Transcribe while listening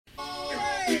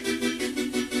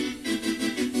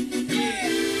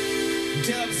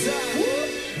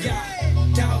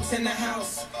in the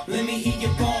house. Let me hear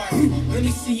your bars. Let me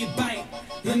see you bite.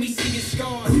 Let me see your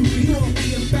scars. We know what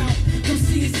we about. Come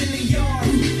see us in the yard.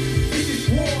 This is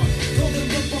war. Golden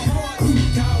Ripper hard.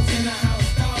 Dogs in the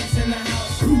house. Dogs in the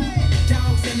house.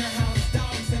 Dogs in the house.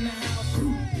 Dogs in the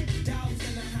house. Dogs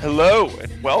in the house. Hello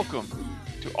and welcome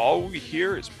to All We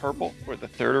Hear is Purple. We're the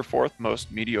third or fourth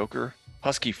most mediocre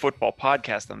Husky football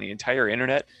podcast on the entire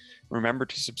internet. Remember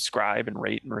to subscribe and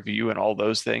rate and review and all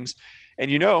those things. And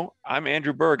you know, I'm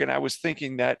Andrew Berg, and I was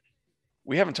thinking that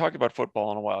we haven't talked about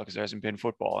football in a while because there hasn't been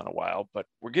football in a while, but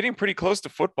we're getting pretty close to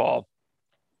football.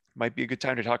 Might be a good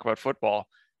time to talk about football.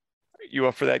 You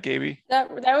up for that, Gaby? That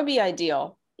would be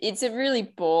ideal. It's a really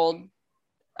bold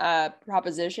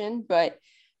proposition, but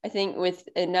I think with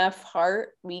enough heart,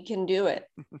 we can do it.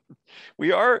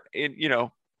 We are,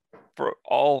 for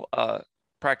all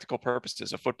practical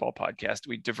purposes, a football podcast.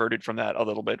 We diverted from that a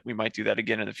little bit. We might do that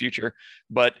again in the future,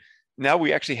 but now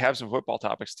we actually have some football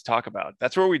topics to talk about.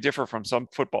 That's where we differ from some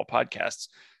football podcasts,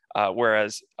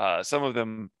 whereas some of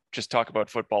them just talk about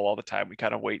football all the time. We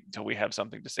kind of wait until we have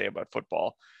something to say about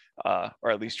football, or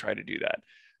at least try to do that.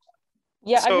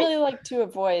 Yeah, I really like to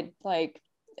avoid,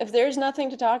 if there's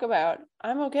nothing to talk about,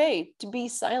 I'm okay to be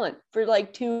silent for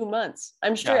 2 months.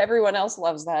 I'm sure everyone else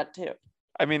loves that too.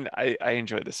 I mean, I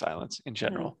enjoy the silence in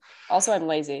general. Also, I'm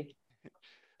lazy.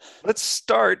 Let's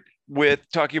start with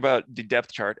talking about the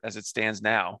depth chart as it stands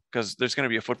now, because there's going to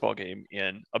be a football game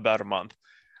in about a month.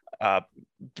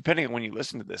 Depending on when you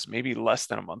listen to this, maybe less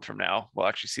than a month from now, we'll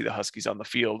actually see the Huskies on the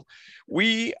field.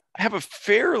 We have a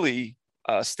fairly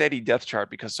steady depth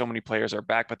chart because so many players are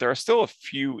back, but there are still a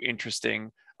few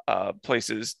interesting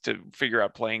places to figure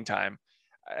out playing time.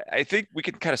 I think we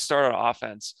can kind of start on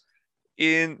offense.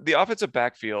 In the offensive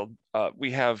backfield,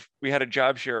 we had a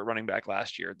job share at running back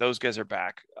last year. Those guys are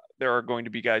back. There are going to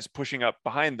be guys pushing up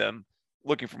behind them,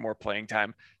 looking for more playing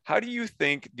time. How do you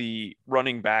think the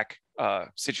running back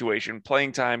situation,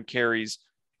 playing time, carries,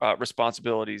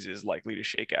 responsibilities is likely to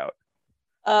shake out?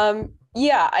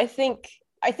 I think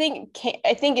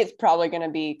it's probably going to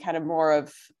be kind of more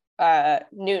of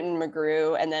Newton,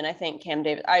 McGrew, and then I think Cam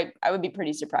Davis. I would be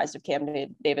pretty surprised if Cam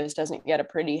Davis doesn't get a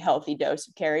pretty healthy dose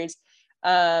of carries.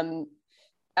 It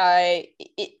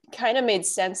kind of made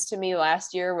sense to me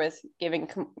last year with giving,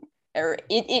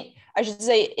 it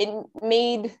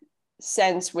made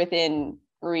sense within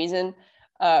reason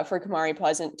for Kamari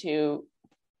Pleasant to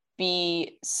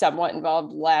be somewhat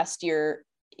involved last year,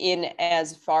 in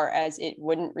as far as it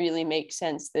wouldn't really make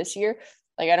sense this year.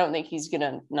 I don't think he's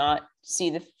gonna not see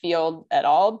the field at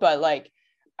all, but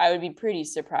I would be pretty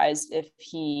surprised if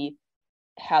he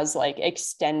has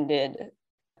extended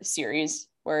series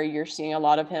where you're seeing a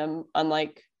lot of him,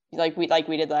 unlike we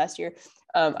did last year.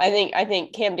 I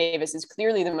think Cam Davis is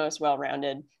clearly the most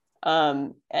well-rounded,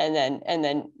 and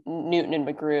then Newton and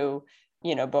McGrew,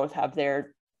 both have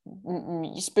their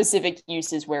specific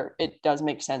uses where it does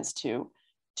make sense to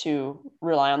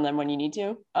rely on them when you need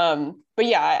to. But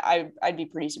yeah, I'd be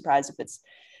pretty surprised if it's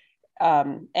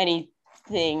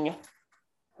anything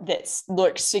that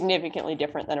looks significantly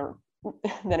different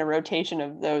than a rotation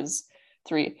of those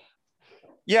three.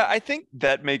 Yeah, I think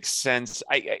that makes sense.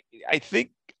 I think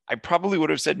I probably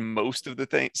would have said most of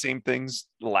the same things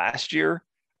last year.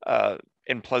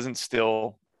 And Pleasant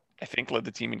still, I think, led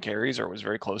the team in carries or was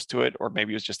very close to it, or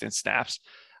maybe it was just in snaps,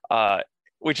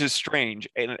 which is strange.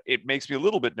 And it makes me a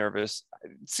little bit nervous.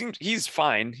 It seems he's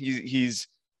fine. He's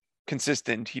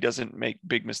consistent. He doesn't make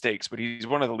big mistakes, but he's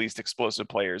one of the least explosive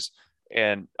players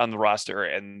and on the roster.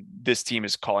 And this team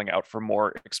is calling out for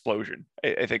more explosion.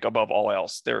 I think above all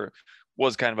else, there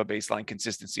was kind of a baseline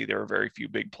consistency. There are very few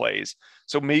big plays.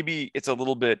 So maybe it's a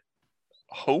little bit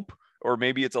hope, or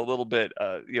maybe it's a little bit,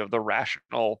 the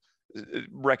rational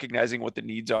recognizing what the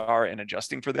needs are and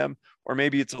adjusting for them. Or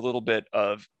maybe it's a little bit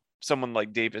of someone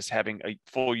like Davis having a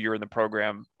full year in the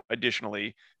program,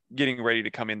 additionally getting ready to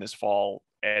come in this fall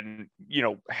and,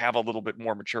 have a little bit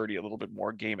more maturity, a little bit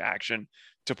more game action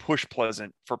to push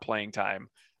Pleasant for playing time.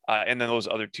 And then those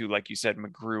other two, like you said,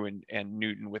 McGrew and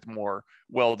Newton, with more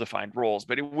well-defined roles.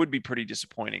 But it would be pretty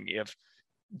disappointing if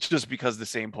just because the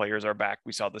same players are back,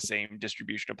 we saw the same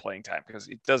distribution of playing time, because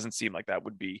it doesn't seem like that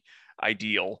would be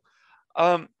ideal.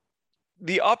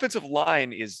 The offensive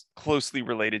line is closely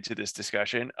related to this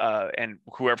discussion, and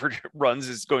whoever runs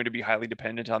is going to be highly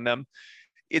dependent on them.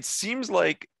 It seems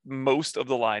like most of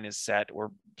the line is set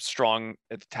or strong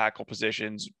at the tackle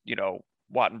positions.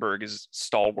 Wattenberg is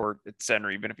stalwart at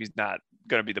center, even if he's not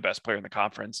going to be the best player in the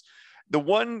conference. The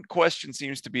one question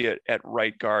seems to be at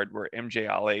right guard, where MJ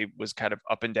Ale was kind of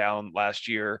up and down last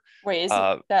year. Wait, is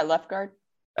it that left guard?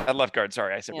 At left guard,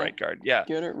 sorry, I said right guard. Yeah.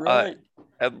 Get it right.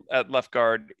 at left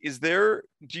guard.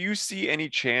 Do you see any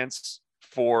chance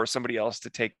for somebody else to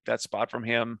take that spot from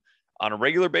him on a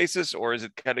regular basis, or is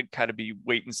it kind of be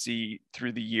wait and see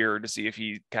through the year to see if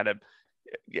he kind of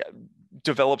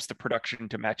develops the production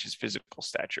to match his physical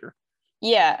stature?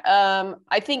 Yeah,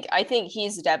 I think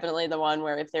he's definitely the one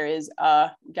where if there is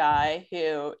a guy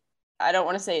who I don't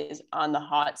want to say is on the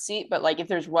hot seat, but like if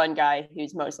there's one guy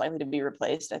who's most likely to be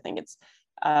replaced, I think it's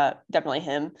definitely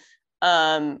him.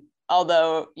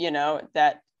 Although,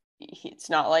 that it's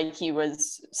not like he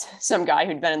was some guy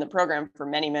who'd been in the program for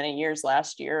many, many years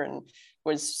last year and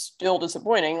was still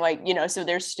disappointing. So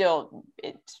there's still,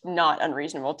 it's not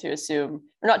unreasonable to assume,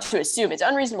 or not to assume, it's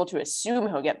unreasonable to assume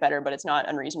he'll get better, but it's not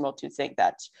unreasonable to think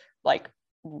that's like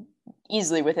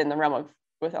easily within the realm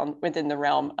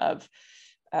of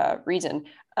reason.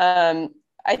 I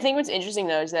think what's interesting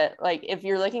though is that like if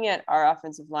you're looking at our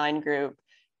offensive line group,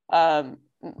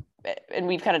 and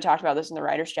we've kind of talked about this in the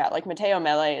writer's chat, like Mateo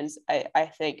Mele is,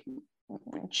 I think,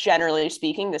 generally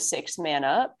speaking, the sixth man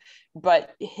up,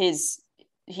 but he's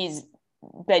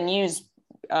been used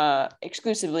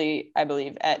exclusively, I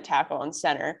believe, at tackle and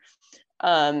center.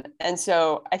 And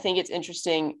so I think it's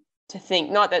interesting to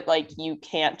think, not that like you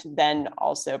can't then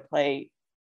also play,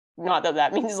 not that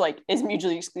that means like is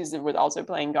mutually exclusive with also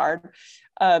playing guard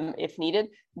if needed.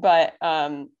 But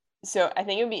so I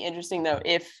think it would be interesting though,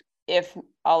 if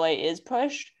Ale is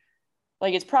pushed,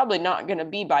 like it's probably not going to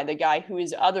be by the guy who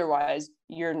is otherwise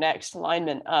your next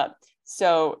lineman up.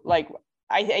 So like,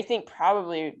 I think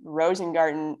probably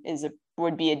Rosengarten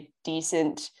would be a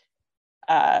decent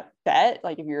bet,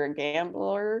 like if you're a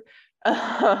gambler.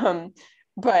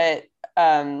 But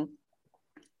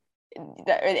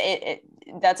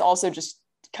that's also just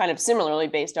kind of similarly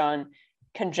based on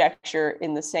conjecture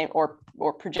in the same, or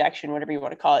projection, whatever you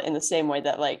want to call it, in the same way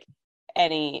that like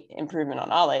any improvement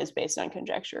on Ale is based on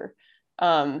conjecture.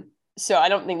 So I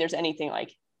don't think there's anything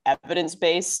like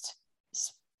evidence-based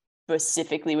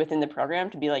specifically within the program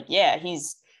to be like, yeah,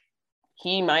 he's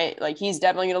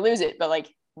definitely going to lose it, but like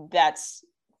that's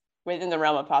within the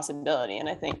realm of possibility. And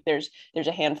I think there's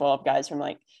a handful of guys from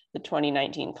like the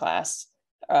 2019 class,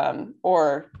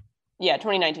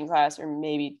 2019 class, or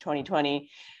maybe 2020,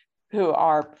 who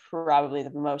are probably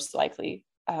the most likely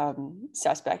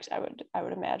suspects, I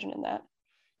would imagine, in that.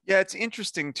 Yeah, it's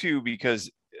interesting too,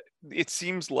 because it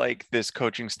seems like this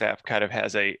coaching staff kind of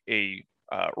has a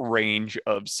range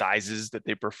of sizes that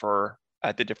they prefer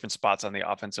at the different spots on the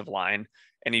offensive line.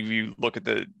 And if you look at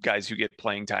the guys who get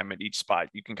playing time at each spot,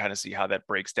 you can kind of see how that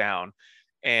breaks down.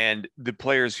 And the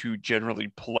players who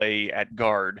generally play at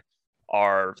guard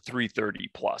are 330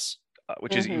 plus,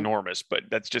 which is enormous, but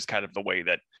that's just kind of the way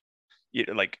that,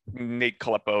 like Nate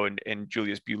Kalepo and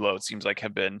Julius Bulow, it seems like,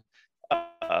 have been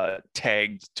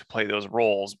tagged to play those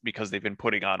roles because they've been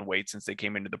putting on weight since they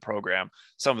came into the program.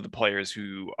 Some of the players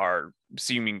who are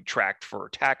seeming tracked for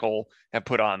tackle have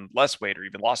put on less weight or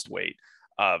even lost weight.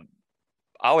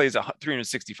 Ale is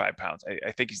 365 pounds.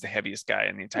 I think he's the heaviest guy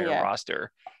in the entire roster.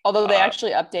 Although they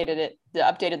actually updated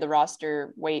the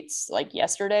roster weights like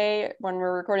yesterday when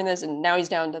we're recording this, and now he's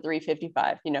down to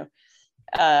 355,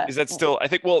 is that still, I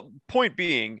think, well, point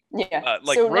being,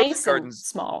 like so Rosengarten's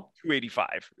small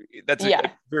 285. That's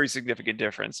a very significant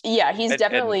difference. Yeah, he's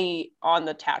definitely on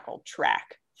the tackle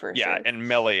track for sure. And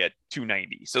Mele at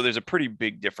 290. So there's a pretty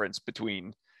big difference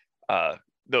between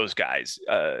those guys,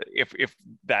 if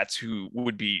that's who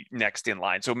would be next in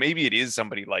line. So maybe it is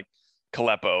somebody like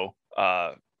Kalepo,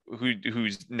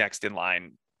 who's next in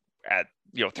line at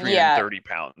 330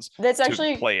 pounds. That's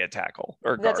actually play a tackle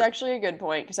or guard. That's actually a good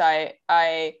point, because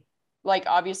I like,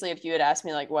 obviously if you had asked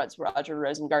me like what's Roger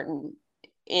Rosengarten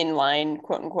in line,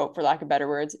 quote unquote, for lack of better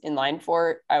words, in line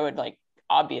for, I would like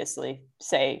obviously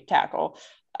say tackle.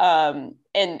 And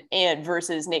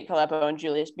versus Nate Kalepo and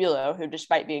Julius Bulow, who,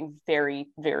 despite being very,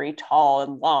 very tall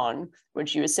and long,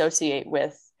 which you associate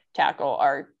with tackle,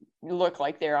 look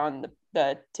like they're on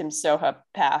the Tim Soha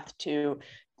path to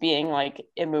being like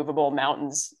immovable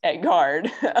mountains at guard.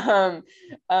 But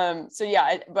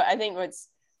I think what's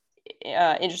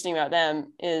interesting about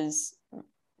them is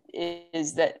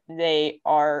that they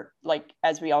are, like,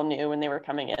 as we all knew when they were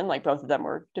coming in, like both of them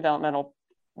were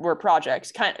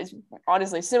projects, kind of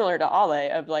honestly similar to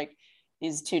Ale, of like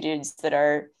these two dudes that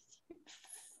are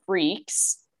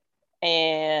freaks,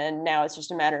 and now it's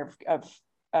just a matter of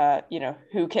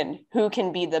who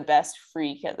can be the best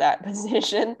freak at that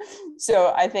position.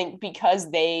 So I think because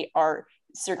they are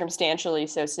circumstantially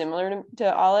so similar to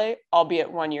Ale,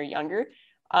 albeit 1 year younger,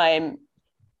 part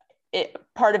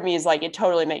of me is like, it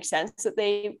totally makes sense that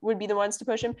they would be the ones to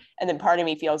push him, and then part of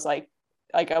me feels like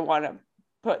I want to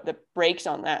put the brakes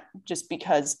on that, just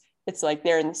because it's like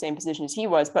they're in the same position as he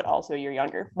was, but also you're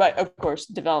younger. But of course,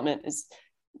 development is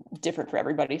different for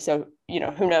everybody. So,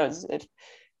 who knows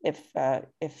if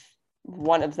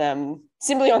one of them,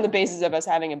 simply on the basis of us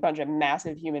having a bunch of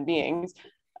massive human beings,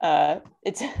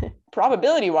 it's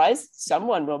probability wise,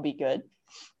 someone will be good.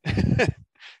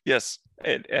 Yes.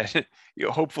 And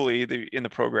hopefully in the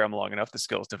program long enough, the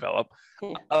skills develop.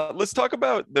 Yeah. Let's talk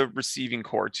about the receiving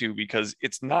core too, because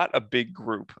it's not a big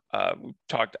group. We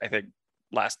talked, I think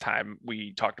last time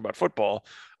we talked about football,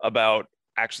 about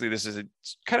actually this is a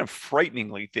kind of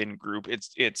frighteningly thin group.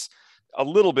 It's a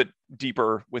little bit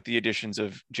deeper with the additions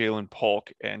of Jalen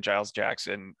Polk and Giles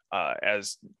Jackson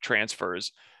as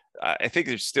transfers. I think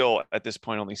there's still at this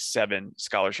point only 7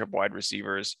 scholarship wide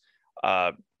receivers.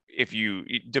 If you,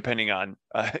 depending on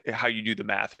how you do the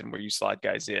math and where you slot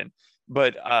guys in,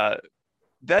 but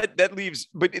that leaves,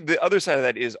 but the other side of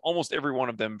that is almost every one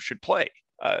of them should play.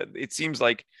 It seems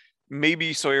like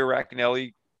maybe Sawyer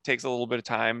Racanelli takes a little bit of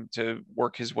time to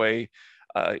work his way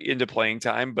into playing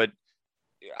time, but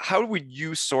how would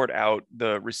you sort out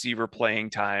the receiver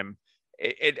playing time?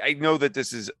 I know that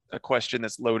this is a question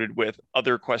that's loaded with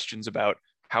other questions about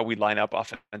how we line up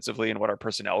offensively and what our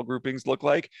personnel groupings look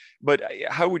like. But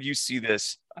how would you see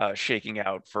this shaking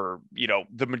out for,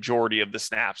 the majority of the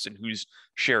snaps and who's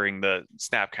sharing the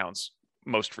snap counts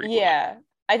most frequently? Yeah,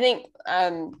 I think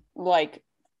like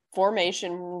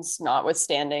formations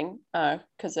notwithstanding,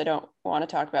 because I don't want to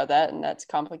talk about that and that's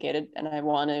complicated. And I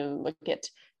want to look at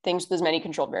things with as many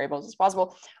controlled variables as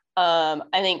possible. I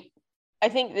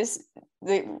think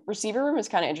the receiver room is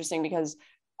kind of interesting because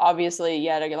obviously,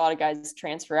 a lot of guys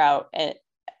transfer out,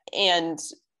 and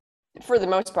for the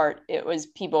most part, it was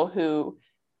people who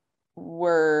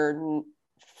were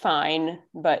fine,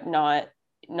 but not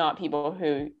people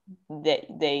who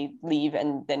they leave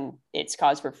and then it's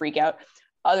cause for freak out,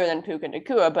 other than Puka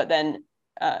Nacua. But then,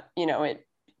 it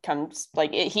comes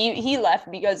like he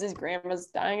left because his grandma's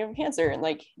dying of cancer, and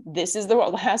like this is the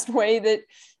last way that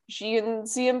she can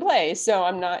see him play. So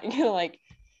I'm not gonna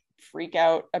freak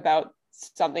out about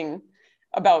something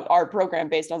about our program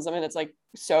based on something that's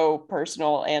so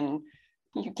personal, and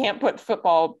you can't put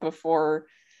football before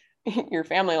your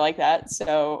family like that.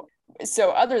 So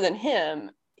other than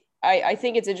him, I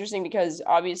think it's interesting because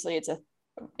obviously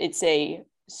it's a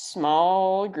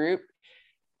small group,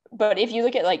 but if you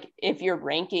look at if you're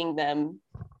ranking them,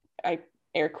 I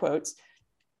air quotes,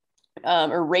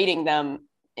 or rating them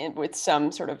with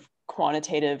some sort of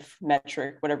quantitative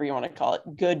metric, whatever you want to call it,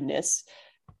 goodness,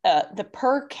 the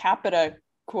per capita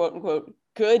quote unquote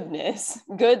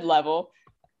good level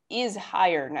is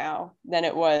higher now than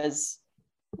it was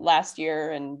last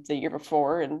year and the year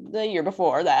before and the year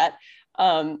before that.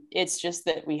 It's just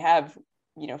that we have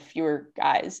fewer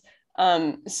guys,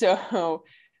 but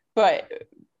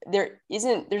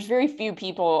there's very few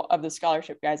people of the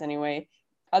scholarship guys anyway,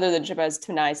 other than Shabazz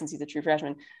Tunai, since he's a true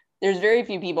freshman. There's very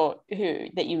few people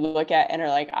that you look at and are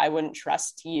like, I wouldn't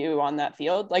trust you on that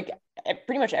field.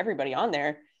 Pretty much everybody on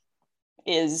there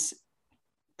is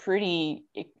pretty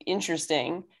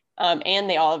interesting. And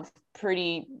they all have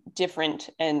pretty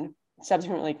different and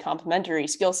subsequently complementary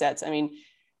skill sets. I mean,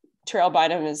 Terrell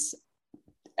Bynum is,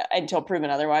 until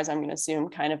proven otherwise, I'm going to assume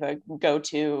kind of a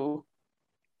go-to,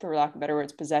 for lack of better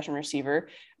words, possession receiver.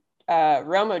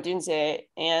 Rome Odunze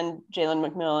and Jalen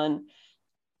McMillan,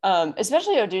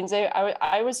 especially Odunze,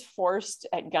 I was forced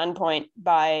at gunpoint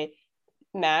by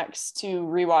Max to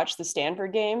rewatch the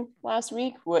Stanford game last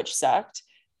week, which sucked.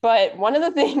 But one of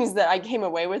the things that I came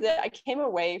away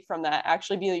from that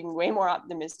actually being way more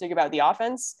optimistic about the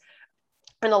offense.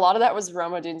 And a lot of that was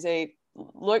Rome Odunze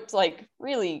looked like,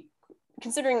 really,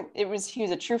 considering he was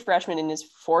a true freshman in his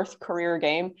 4th career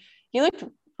game, he looked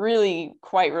really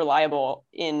quite reliable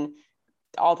in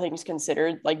all things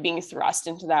considered, being thrust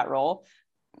into that role.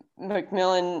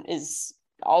 McMillan is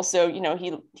also,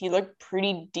 he looked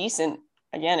pretty decent,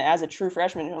 again, as a true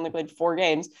freshman who only played 4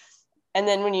 games. And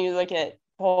then when you look at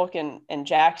Polk and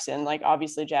Jackson,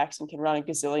 obviously Jackson can run a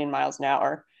gazillion miles an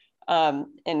hour. And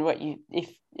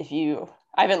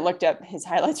I haven't looked up his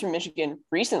highlights from Michigan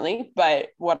recently, but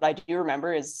what I do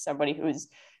remember is somebody who's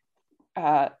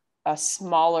a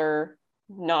smaller,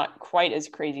 not quite as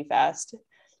crazy fast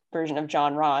version of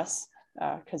John Ross,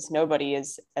 because nobody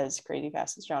is as crazy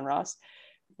fast as John Ross,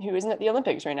 who isn't at the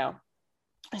Olympics right now.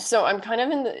 So I'm kind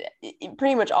of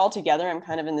pretty much all together, I'm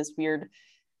kind of in this weird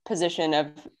position of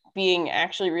being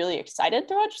actually really excited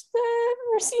to watch the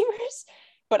receivers,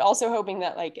 but also hoping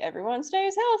that everyone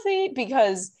stays healthy,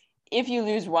 because if you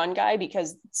lose one guy,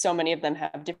 because so many of them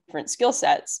have different skill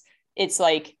sets, it's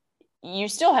you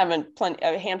still have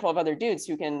a handful of other dudes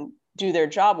who can do their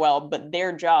job well, but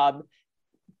their job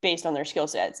based on their skill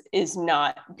sets is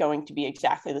not going to be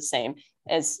exactly the same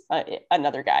as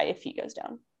another guy if he goes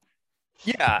down.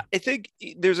 Yeah, I think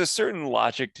there's a certain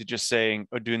logic to just saying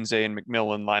Odunze and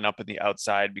McMillan line up in the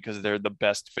outside because they're the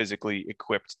best physically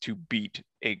equipped to beat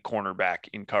a cornerback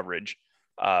in coverage,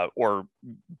 or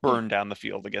burn down the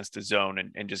field against a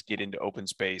zone and just get into open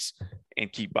space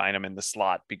and keep Bynum in the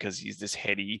slot because he's this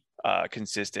heady,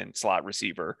 consistent slot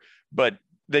receiver. But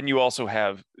then you also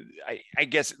have, I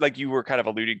guess, like you were kind of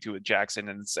alluding to with Jackson,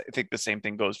 and I think the same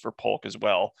thing goes for Polk as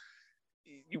well.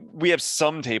 We have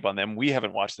some tape on them. We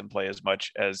haven't watched them play as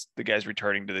much as the guys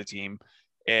returning to the team.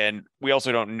 And we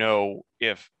also don't know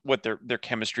if what their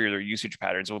chemistry or their usage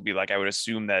patterns will be like. I would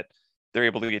assume that they're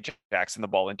able to get Jackson the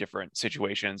ball in different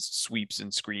situations, sweeps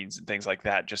and screens and things like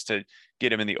that, just to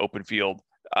get him in the open field.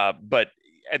 But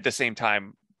at the same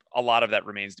time, a lot of that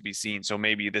remains to be seen. So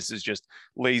maybe this is just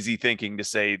lazy thinking to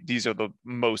say these are the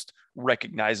most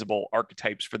recognizable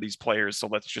archetypes for these players, so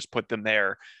let's just put them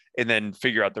there and then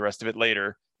figure out the rest of it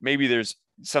later. Maybe there's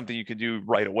something you can do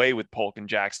right away with Polk and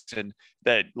Jackson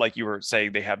that, like you were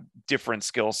saying, they have different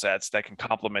skill sets that can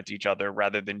complement each other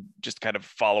rather than just kind of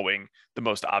following the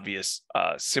most obvious,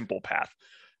 simple path.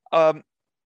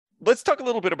 Let's talk a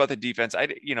little bit about the defense.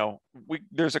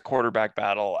 There's a quarterback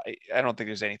battle. I don't think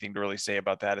there's anything to really say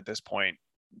about that at this point.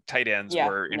 Tight ends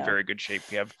were in very good shape.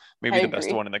 We have maybe the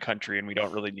best one in the country, and we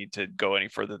don't really need to go any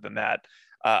further than that.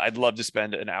 I'd love to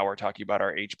spend an hour talking about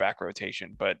our H-back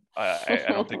rotation, but I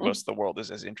don't think most of the world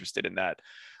is as interested in that.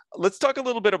 Let's talk a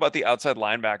little bit about the outside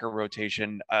linebacker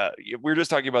rotation. We're just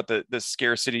talking about the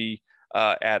scarcity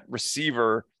at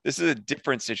receiver. This is a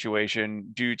different situation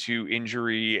due to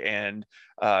injury and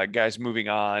guys moving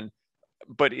on,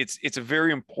 but it's a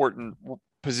very important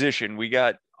position. We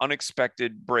got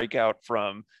unexpected breakout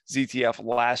from ZTF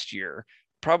last year.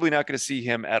 Probably not going to see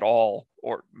him at all,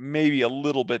 or maybe a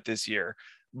little bit this year.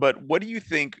 But what do you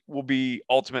think will be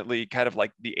ultimately kind of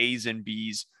like the A's and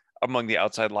B's among the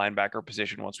outside linebacker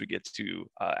position once we get to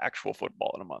actual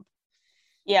football in a month?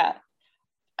 Yeah,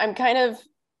 I'm kind of,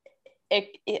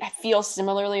 I feel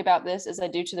similarly about this as I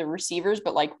do to the receivers,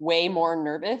 but like way more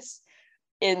nervous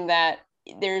in that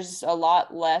there's a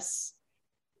lot less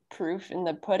proof in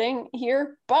the pudding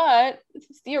here, but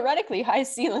theoretically high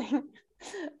ceiling.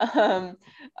 I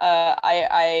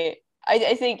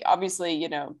think obviously,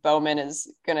 Bowman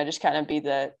is going to just kind of be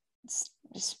the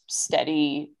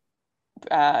steady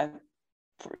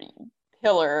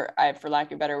pillar, for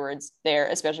lack of better words, there,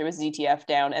 especially with ZTF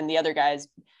down and the other guys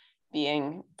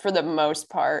being, for the most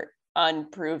part,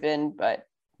 unproven, but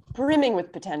brimming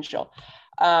with potential.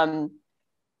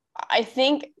 I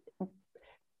think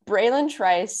Braylon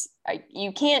Trice,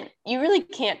 you really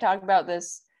can't talk about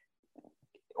this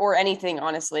or anything,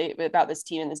 honestly, about this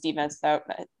team and this defense without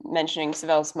mentioning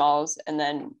Savell Smalls. And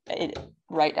then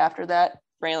right after that,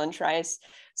 Braylon Trice,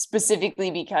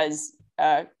 specifically because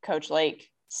Coach Lake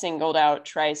singled out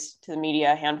Trice to the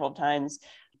media a handful of times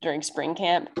during spring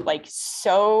camp, like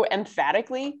so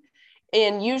emphatically.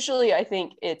 And usually I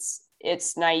think it's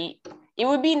naive. It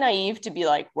would be naive to be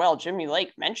like, well, Jimmy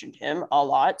Lake mentioned him a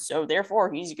lot, so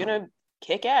therefore he's going to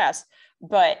kick ass.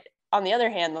 But on the other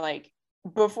hand, like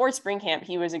before spring camp,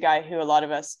 he was a guy who a lot of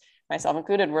us, myself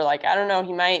included, were like, I don't know,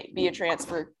 he might be a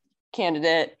transfer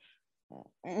candidate.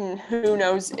 Who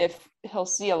knows if he'll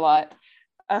see a lot.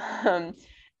 And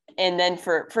then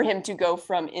for him to go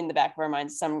from in the back of our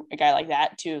minds, a guy like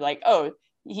that to like, oh,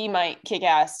 he might kick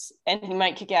ass, and he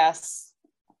might kick ass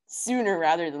sooner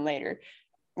rather than later.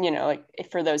 Like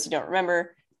for those who don't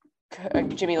remember,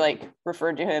 Jimmy Lake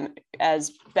referred to him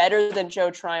as better than Joe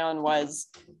Tryon was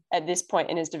at this point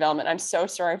in his development. I'm so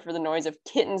sorry for the noise of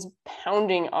kittens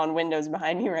pounding on windows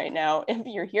behind me right now, if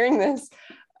you're hearing this.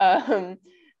 And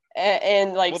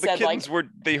like, well, the kittens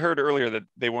they heard earlier that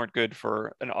they weren't good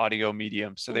for an audio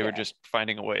medium, so they were just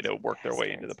finding a way to work their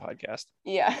way into the podcast.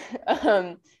 Yeah.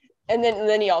 And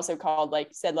then he also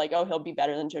said oh, he'll be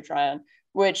better than Joe Tryon,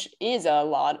 which is a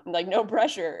lot, like no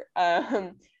pressure.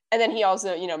 And then he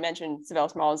also, mentioned Savell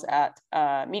Smalls at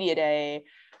Media Day.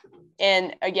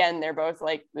 And again, they're both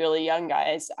like really young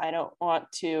guys. I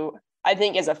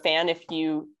think as a fan, if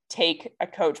you take a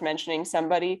coach mentioning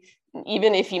somebody,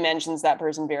 even if he mentions that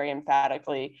person very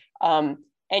emphatically, and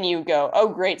you go, oh,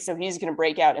 great, so he's going to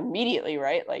break out immediately,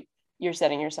 right? Like you're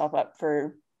setting yourself up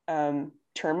for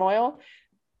turmoil.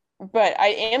 But I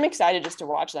am excited just to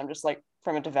watch them, just like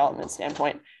from a development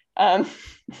standpoint. I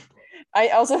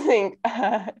also think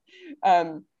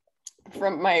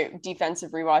from my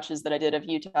defensive rewatches that I did of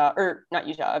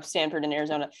of Stanford and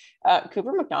Arizona,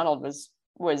 Cooper McDonald was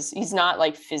he's not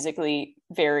like physically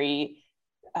very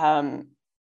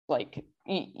like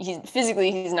he's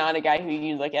physically, he's not a guy who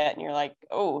you look at and you're like,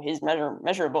 oh, his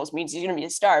measurables means he's going to be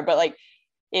a star. But like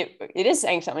it is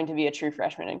saying something to be a true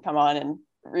freshman and come on and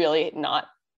really not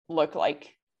look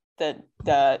like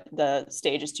the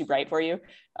stage is too bright for you,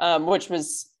 which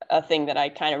was a thing that I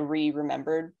kind of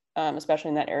remembered, especially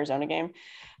in that Arizona game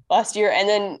last year. And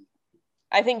then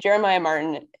I think Jeremiah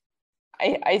Martin,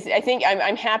 I think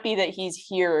I'm happy that he's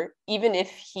here, even if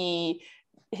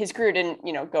his career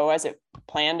didn't, go as it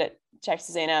planned at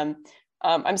Texas A&M.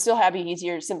 I'm still happy he's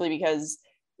here simply because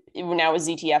now with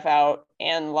ZTF out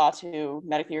and Latu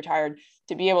medically retired,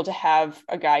 to be able to have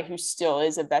a guy who still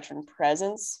is a veteran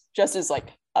presence, just as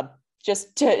like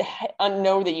just to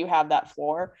know that you have that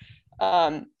floor,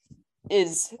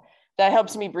 is that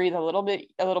helps me breathe a little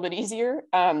bit easier.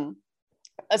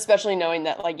 Especially knowing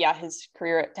that his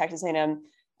career at Texas A&M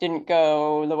didn't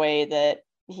go the way that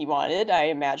he wanted, I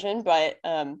imagine, but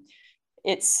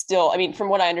it's still, I mean, from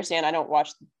what I understand, I don't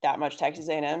watch that much Texas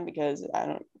A&M because I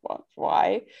don't know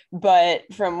why, but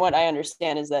from what I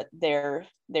understand is that their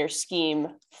scheme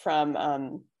from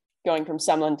going from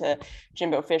Sumlin to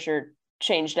Jimbo Fisher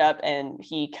changed up, and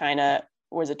he kind of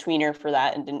was a tweener for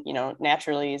that and didn't,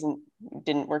 naturally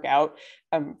didn't work out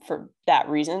for that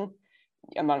reason,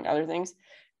 among other things.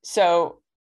 So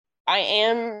I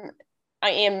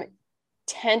am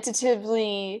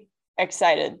tentatively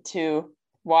excited to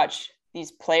watch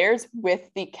these players, with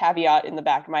the caveat in the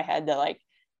back of my head that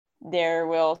there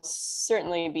will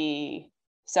certainly be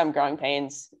some growing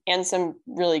pains and some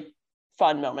really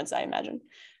fun moments, I imagine.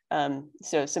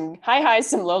 So some high highs,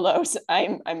 some low lows.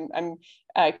 I'm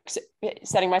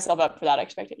setting myself up for that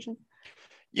expectation.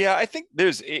 Yeah, I think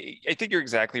you're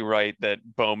exactly right that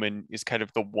Bowman is kind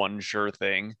of the one sure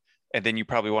thing. And then you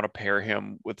probably want to pair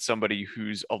him with somebody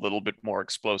who's a little bit more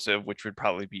explosive, which would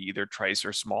probably be either Trice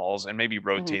or Smalls, and maybe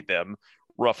rotate them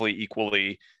roughly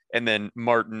equally. And then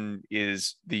Martin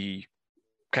is the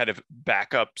kind of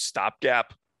backup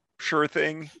stopgap sure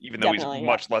thing, even though he's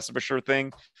much less of a sure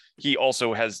thing. He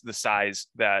also has the size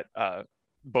that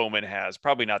Bowman has,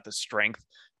 probably not the strength,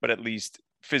 but at least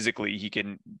physically he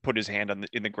can put his hand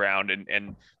in the ground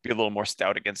and be a little more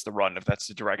stout against the run if that's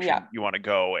the direction you want to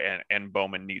go, and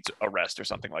Bowman needs a rest or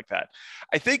something like that.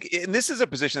 I think, and this is a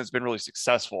position that's been really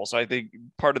successful, so I think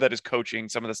part of that is coaching,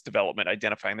 some of this development,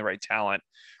 identifying the right talent.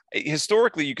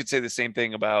 Historically, you could say the same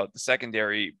thing about the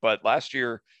secondary, but last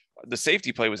year the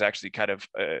safety play was actually kind of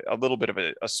a little bit of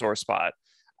a sore spot.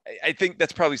 I think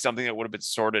that's probably something that would have been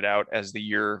sorted out as the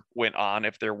year went on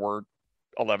if there were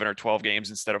 11 or 12 games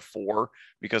instead of 4,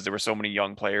 because there were so many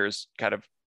young players kind of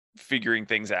figuring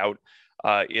things out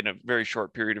in a very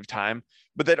short period of time.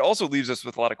 But that also leaves us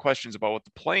with a lot of questions about what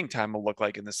the playing time will look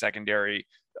like in the secondary.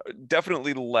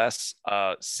 Definitely less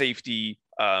safety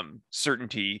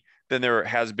certainty than there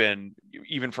has been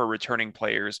even for returning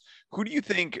players. Who do you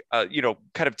think,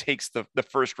 kind of takes the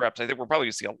first reps? I think we're probably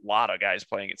gonna see a lot of guys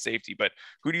playing at safety, but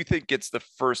who do you think gets the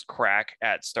first crack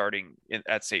at starting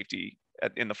at safety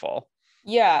in the fall?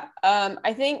 Yeah,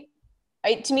 I think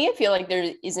to me, I feel like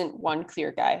there isn't one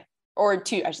clear guy, or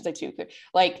two, I should say two clear.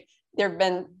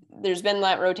 There's been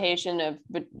that rotation of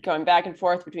going back and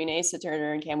forth between Asa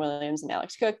Turner and Cam Williams and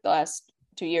Alex Cook the last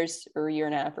 2 years or a year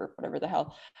and a half or whatever the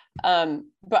hell.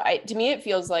 But to me, it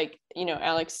feels like,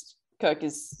 Alex Cook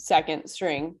is second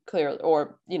string clearly,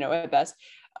 or, at best.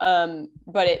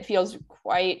 But it feels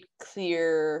quite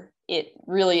clear. It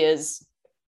really is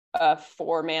a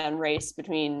 4-man race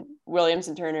between Williams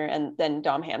and Turner, and then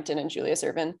Dom Hampton and Julius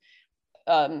Ervin.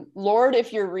 Lord,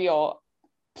 if you're real,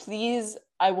 please,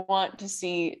 I want to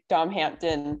see Dom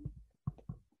Hampton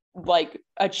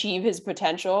achieve his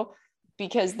potential,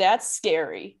 because that's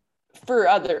scary for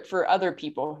other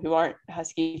people who aren't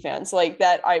Husky fans.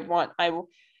 That I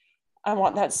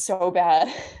want that so bad.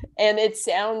 And it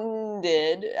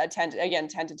sounded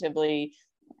tentatively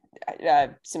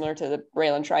similar to the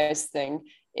Braylon Trice thing.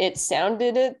 It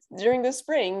sounded during the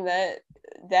spring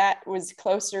that was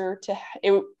closer to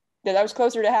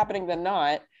happening than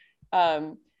not.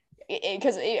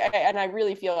 Because I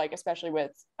really feel like, especially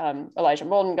with Elijah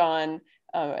Molden gone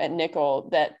at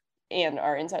nickel, and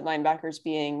our inside linebackers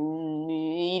being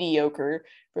mediocre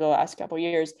for the last couple of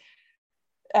years,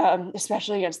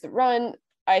 especially against the run,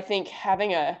 I think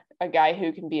having a guy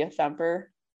who can be a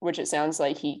thumper, which it sounds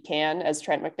like he can, as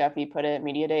Trent McDuffie put it at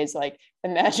Media Days,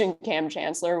 imagine Cam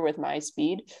Chancellor with my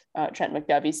speed, Trent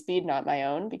McDuffie's speed, not my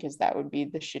own, because that would be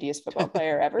the shittiest football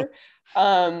player ever.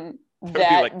 That would be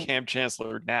like Cam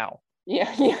Chancellor now.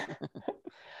 Yeah.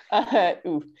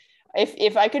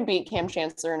 If I could beat Cam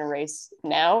Chancellor in a race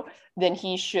now, then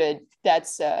he should.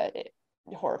 That's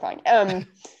horrifying.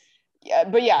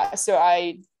 So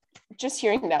just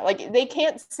hearing that, like, they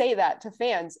can't say that to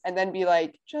fans and then be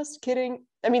like, just kidding.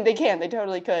 I mean, they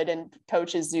totally could. And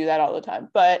coaches do that all the time.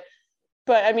 But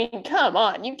I mean, come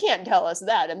on, you can't tell us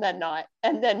that and then not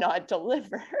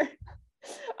deliver.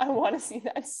 I want to see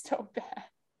that so bad.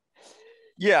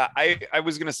 Yeah, I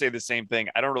was going to say the same thing.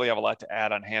 I don't really have a lot to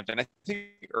add on Hampton. I think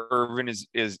Irvin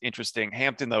is interesting.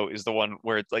 Hampton, though, is the one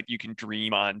where it's like you can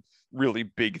dream on really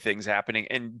big things happening,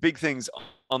 and big things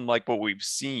unlike what we've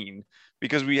seen,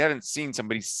 because we haven't seen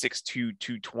somebody 6'2",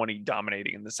 220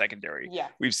 dominating in the secondary. Yeah.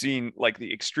 We've seen like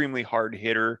the extremely hard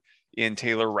hitter in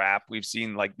Taylor Rapp. We've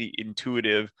seen like the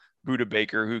intuitive Buda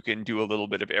Baker who can do a little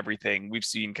bit of everything. We've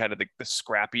seen kind of the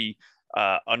scrappy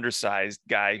undersized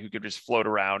guy who could just float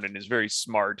around and is very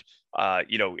smart, a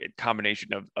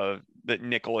combination of the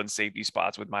nickel and safety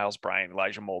spots with Miles Bryant,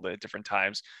 Elijah Molden at different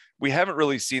times. We haven't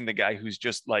really seen the guy who's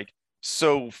just like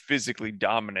so physically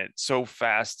dominant, so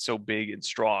fast, so big and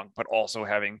strong, but also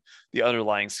having the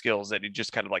underlying skills that it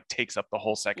just kind of like takes up the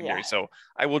whole secondary. Yeah. So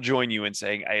I will join you in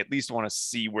saying I at least want to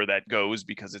see where that goes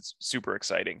because it's super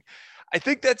exciting. I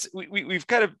think that's we've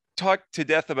kind of talked to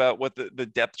death about what the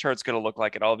depth chart's going to look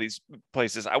like at all these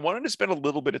places. I wanted to spend a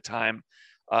little bit of time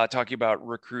talking about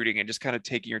recruiting and just kind of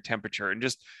taking your temperature and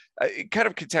just kind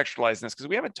of contextualizing this because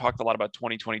we haven't talked a lot about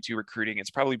 2022 recruiting. It's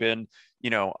probably been,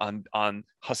 on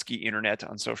Husky internet,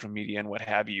 on social media and what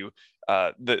have you,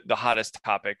 the hottest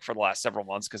topic for the last several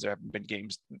months because there haven't been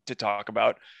games to talk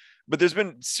about. But there's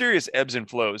been serious ebbs and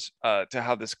flows to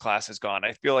how this class has gone.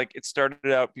 I feel like it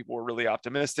started out, people were really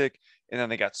optimistic, and then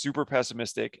they got super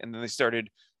pessimistic, and then they started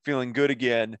feeling good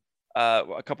again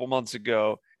a couple months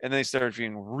ago, and then they started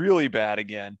feeling really bad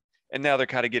again, and now they're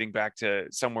kind of getting back to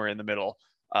somewhere in the middle.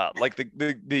 Like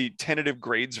the tentative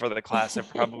grades for the class have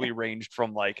probably ranged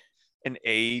from like an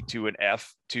A to an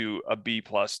F to a B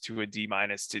plus to a D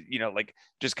minus to, like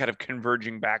just kind of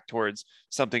converging back towards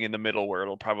something in the middle where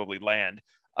it'll probably land.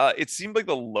 It seemed like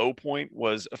the low point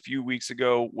was a few weeks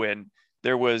ago when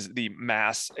there was the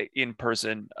mass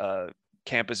in-person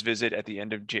campus visit at the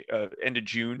end of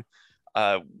June,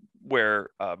 where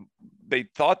they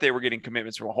thought they were getting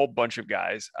commitments from a whole bunch of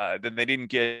guys. Then they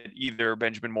didn't get either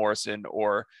Benjamin Morrison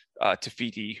or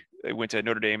Tafiti. They went to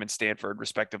Notre Dame and Stanford,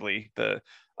 respectively, the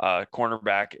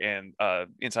cornerback and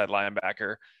inside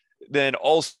linebacker. Then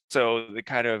also the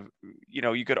kind of,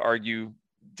 you could argue,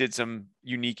 did some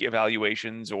unique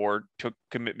evaluations or took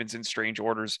commitments in strange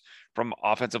orders from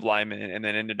offensive linemen and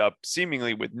then ended up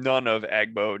seemingly with none of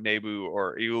Agbo, Nebu,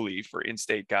 or Iuli for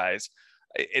in-state guys.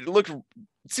 It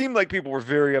seemed like people were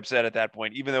very upset at that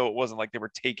point, even though it wasn't like they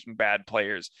were taking bad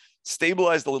players.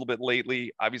 Stabilized a little bit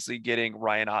lately, obviously getting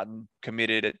Ryan Otten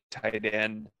committed at tight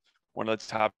end, one of the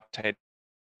top tight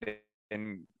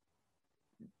end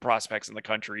prospects in the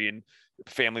country and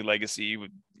family legacy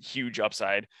with huge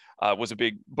upside, was a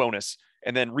big bonus.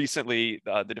 And then recently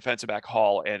the defensive back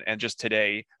Hall and just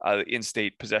today the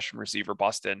in-state possession receiver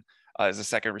Buston as a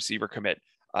second receiver commit,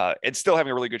 and still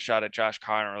having a really good shot at Josh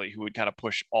Connerly, who would kind of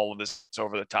push all of this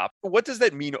over the top. What does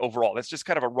that mean overall? That's just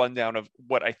kind of a rundown of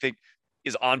what I think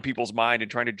is on people's mind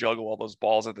and trying to juggle all those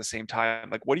balls at the same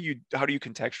time. Like, how do you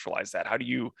contextualize that?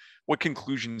 What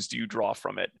conclusions do you draw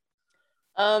from it?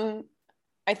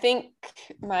 I think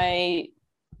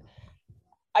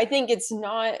it's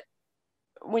not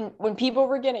when people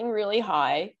were getting really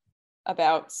high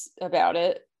about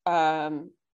it. I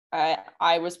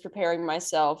was preparing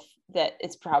myself that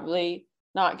it's probably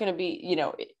not going to be,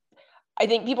 I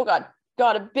think people got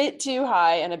a bit too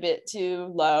high and a bit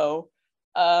too low.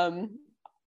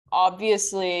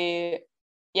 Obviously,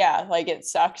 yeah, like it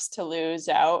sucks to lose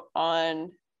out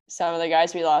on some of the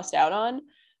guys we lost out on.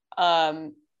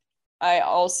 I'm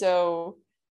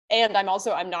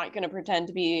not going to pretend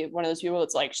to be one of those people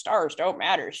that's like stars don't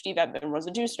matter. Steve Edmond was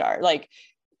a 2-star, like,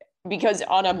 because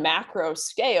on a macro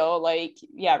scale, like,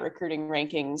 yeah, recruiting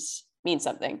rankings mean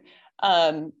something.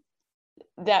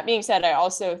 That being said, I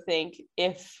also think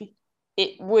if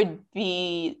it would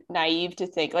be naive to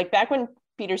think like back when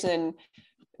Peterson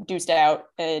deuced out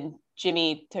and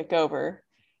Jimmy took over,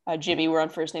 Jimmy, we're on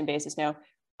first name basis now.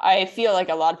 I feel like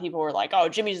a lot of people were like, oh,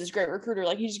 Jimmy's this great recruiter.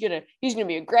 Like he's going to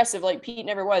be aggressive. Like Pete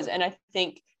never was. And I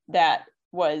think that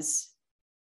was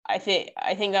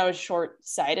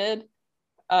short-sighted,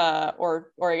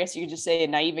 or I guess you could just say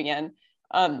naive again.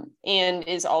 And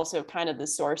is also kind of the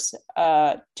source,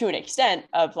 to an extent,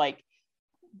 of like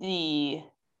the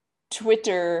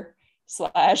Twitter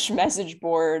 / message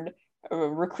board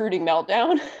recruiting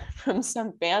meltdown from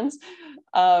some fans.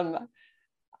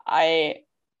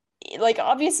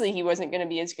 Obviously he wasn't going to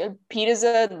be as good. Pete is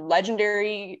a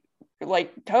legendary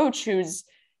coach who's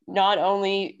not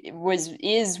only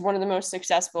is one of the most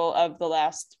successful of the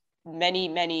last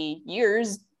many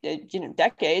years,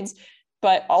 decades,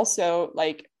 but also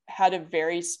like had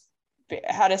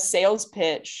a sales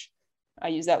pitch, I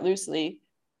use that loosely,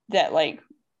 that like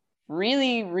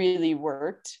really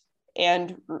worked.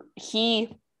 And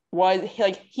he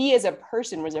as a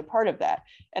person was a part of that.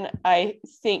 And I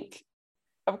think,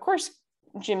 of course,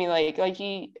 Jimmy, like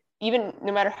he, even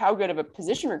no matter how good of a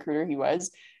position recruiter he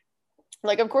was,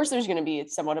 like, of course there's going to be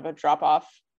somewhat of a drop off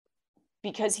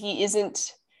because he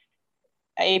isn't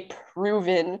a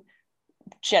proven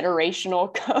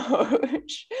generational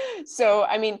coach. So,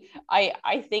 I mean,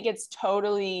 I think it's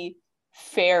totally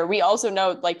fair. We also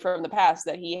know, like, from the past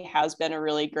that he has been a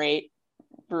really great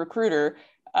recruiter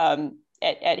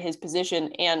at his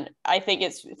position. And I think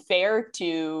it's fair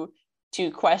to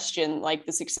question like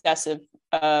the success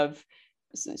of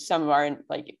some of our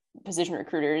like position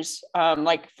recruiters,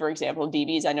 like for example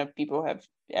DBs. I know people have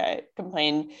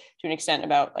complained to an extent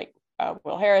about like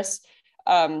Will Harris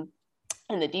in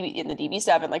the DB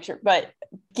stuff, and like, sure, but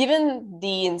given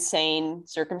the insane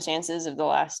circumstances of the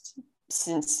last,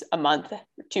 since a month,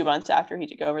 2 months after he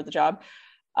took over the job,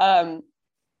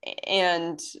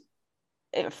 and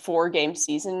a 4-game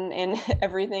season and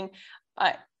everything,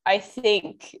 I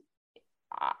think,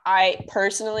 I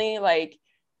personally, like,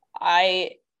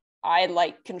 I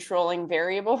like controlling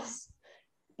variables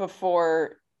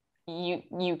before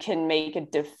you can make a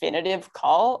definitive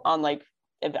call on like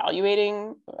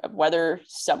evaluating whether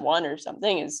someone or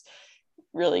something is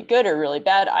really good or really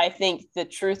bad. I think the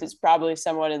truth is probably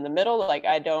somewhat in the middle. Like,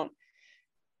 I don't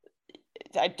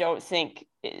think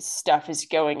stuff is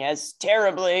going as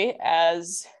terribly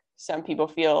as some people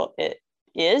feel it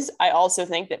is. I also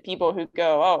think that people who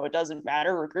go, oh, it doesn't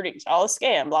matter, recruiting's all a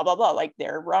scam, blah blah blah, like,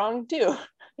 they're wrong too.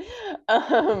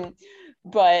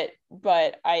 But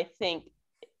I think,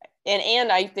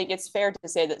 and I think it's fair to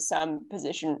say that some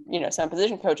position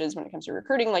coaches, when it comes to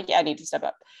recruiting, like, yeah, need to step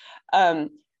up.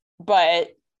 But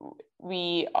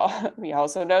we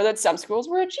also know that some schools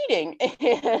were cheating,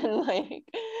 and like,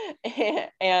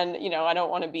 and I don't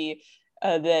want to be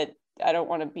I don't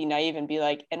want to be naive and be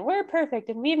like, and we're perfect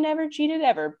and we've never cheated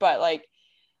ever. But like,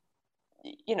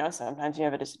 sometimes you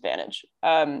have a disadvantage.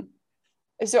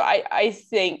 So I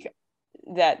think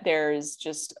that there's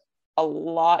just a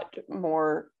lot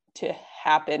more to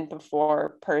happen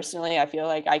before, personally, I feel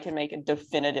like I can make a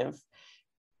definitive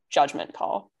judgment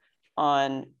call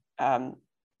on,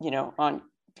 on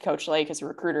Coach Lake as a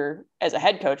recruiter, as a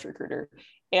head coach recruiter,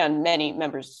 and many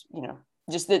members,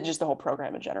 just the whole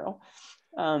program in general.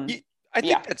 I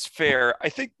think that's fair. I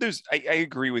think I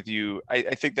agree with you.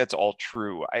 I think that's all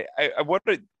true.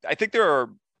 I think there are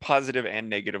positive and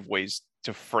negative ways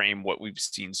to frame what we've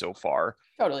seen so far.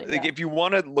 Totally. Like, if you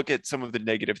want to look at some of the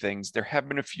negative things, there have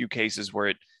been a few cases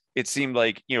where it seemed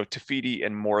like, Tafiti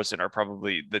and Morrison are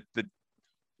probably the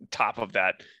top of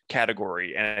that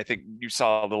category. And I think you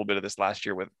saw a little bit of this last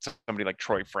year with somebody like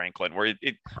Troy Franklin, where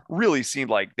it really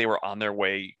seemed like they were on their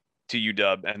way to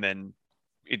UW and then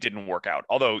it didn't work out.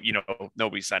 Although,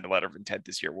 nobody signed a letter of intent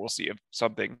this year. We'll see if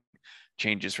something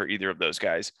changes for either of those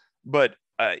guys. But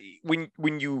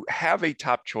when you have a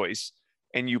top choice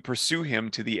and you pursue him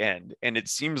to the end, and it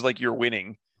seems like you're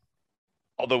winning,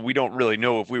 although we don't really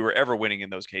know if we were ever winning in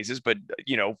those cases, but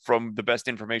from the best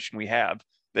information we have,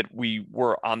 that we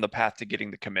were on the path to getting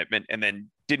the commitment and then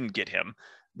didn't get him,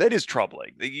 that is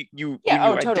troubling. When you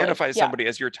identify somebody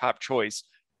as your top choice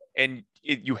and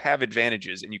you have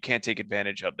advantages and you can't take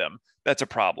advantage of them, that's a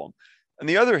problem. On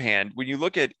the other hand, when you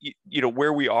look at,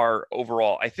 where we are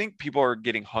overall, I think people are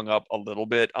getting hung up a little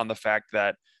bit on the fact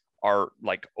that our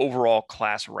like overall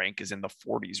class rank is in the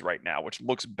 40s right now, which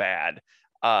looks bad.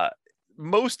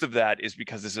 Most of that is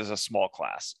because this is a small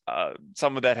class.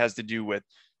 Some of that has to do with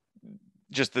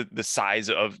just the size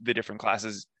of the different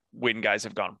classes, when guys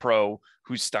have gone pro,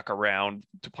 who's stuck around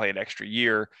to play an extra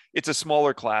year. It's a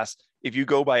smaller class. If you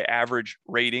go by average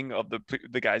rating of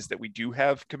the guys that we do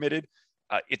have committed,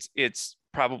 it's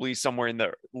probably somewhere in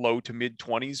the low to mid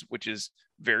 20s, which is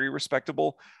very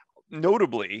respectable.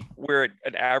 Notably, we're at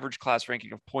an average class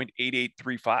ranking of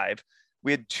 0.8835.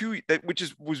 We had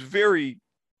was very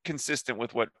consistent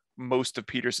with what most of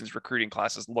Peterson's recruiting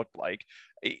classes looked like.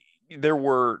 There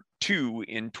were 2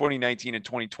 in 2019 and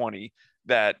 2020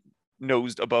 that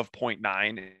nosed above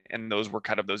 0.9, and those were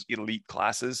kind of those elite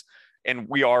classes. And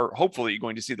we are hopefully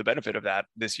going to see the benefit of that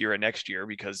this year and next year,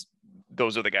 because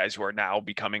those are the guys who are now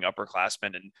becoming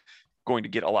upperclassmen and going to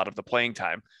get a lot of the playing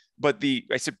time. But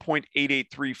I said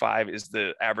 0.8835 is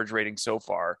the average rating so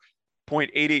far.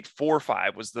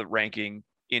 0.8845 was the ranking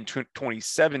in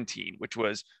 2017, which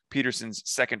was Peterson's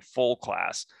second full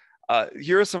class.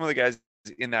 Here are some of the guys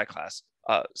in that class: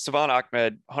 Savon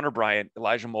Ahmed, Hunter Bryant,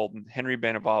 Elijah Molden, Henry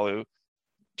Banavalu,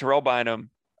 Terrell Bynum,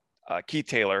 Keith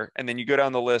Taylor. And then you go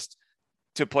down the list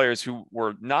to players who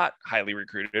were not highly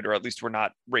recruited, or at least were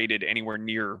not rated anywhere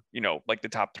near, like the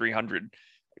top 300.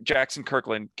 Jackson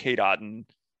Kirkland, Kate Otten,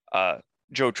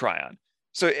 Joe Tryon.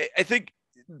 So I think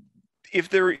if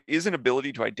there is an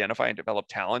ability to identify and develop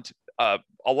talent, a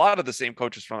lot of the same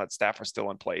coaches from that staff are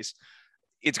still in place.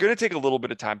 It's going to take a little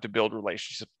bit of time to build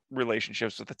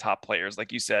relationships with the top players.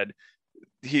 Like you said,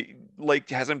 Lake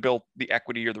hasn't built the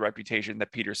equity or the reputation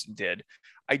that Peterson did.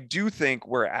 I do think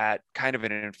we're at kind of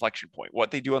an inflection point.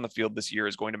 What they do on the field this year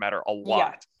is going to matter a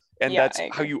lot. Yeah. And that's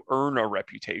how you earn a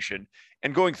reputation.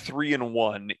 And going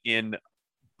 3-1 in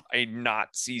a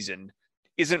not season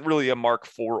isn't really a mark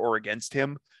for or against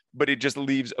him, but it just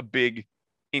leaves a big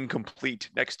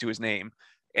incomplete next to his name.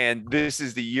 And this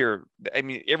is the year. I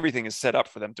mean, everything is set up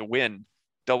for them to win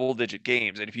double-digit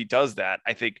games. And if he does that,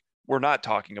 I think we're not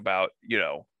talking about,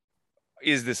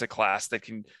 is this a class that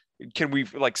can we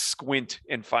like squint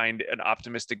and find an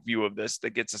optimistic view of this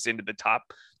that gets us into the top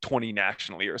 20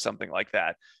 nationally or something like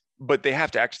that? But they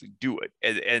have to actually do it.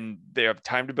 And they have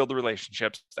time to build the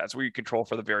relationships. That's where you control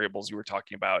for the variables you were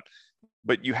talking about.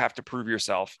 But you have to prove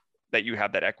yourself that you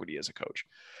have that equity as a coach.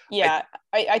 Yeah,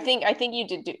 I think you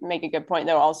did make a good point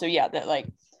though. Also, that like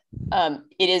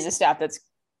it is a staff that's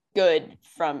good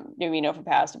from from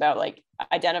past about like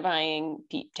identifying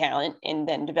talent and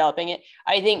then developing it.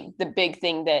 I think the big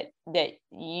thing that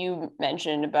you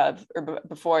mentioned above or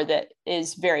before that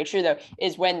is very true though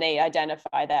is when they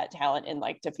identify that talent in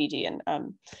like Tafiti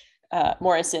and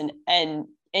Morrison and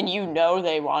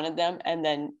they wanted them, and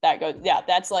then that goes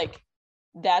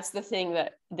that's the thing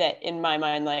that in my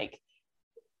mind, like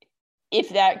if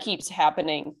that keeps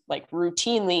happening like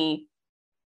routinely,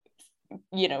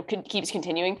 keeps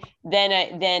continuing,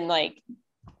 then like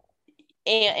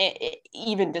and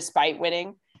even despite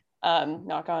winning,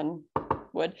 knock on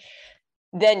wood,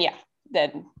 then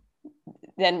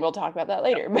we'll talk about that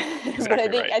later. Exactly.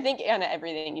 But I think kind of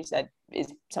everything you said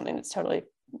is something that's totally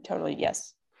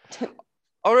yes.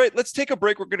 All right, let's take a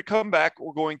break. We're going to come back.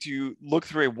 We're going to look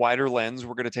through a wider lens.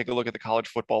 We're going to take a look at the college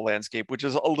football landscape, which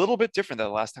is a little bit different than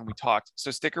the last time we talked.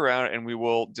 So stick around and we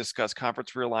will discuss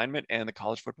conference realignment and the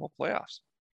college football playoffs.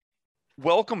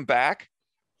 Welcome back.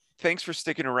 Thanks for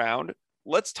sticking around.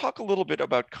 Let's talk a little bit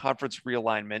about conference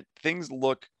realignment. Things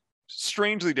look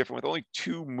strangely different with only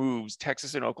 2 moves,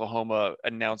 Texas and Oklahoma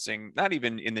announcing, not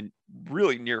even in the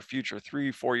really near future,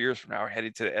 3-4 years from now,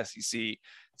 headed to the SEC.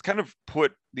 It's kind of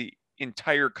put the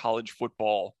entire college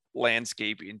football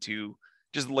landscape into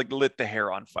just like lit the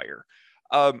hair on fire.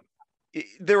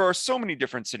 There are so many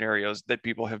different scenarios that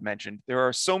people have mentioned. There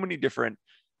are so many different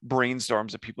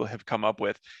brainstorms that people have come up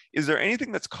with. Is there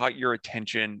anything that's caught your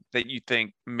attention that you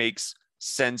think makes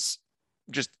sense,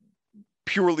 just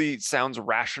purely sounds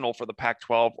rational for the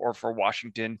Pac-12 or for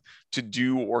Washington to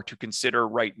do or to consider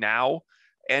right now?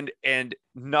 And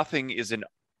nothing is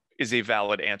a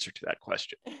valid answer to that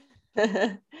question.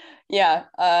 Yeah,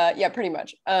 pretty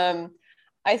much.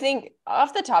 I think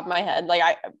off the top of my head, like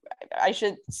I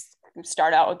should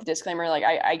start out with the disclaimer, like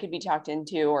I could be talked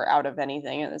into or out of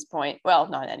anything at this point. Well,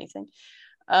 not anything.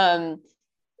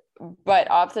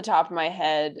 But off the top of my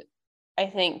head, I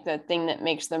think the thing that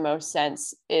makes the most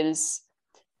sense is,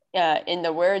 in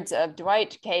the words of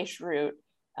Dwight K. Schrute,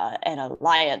 an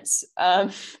alliance,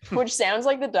 which sounds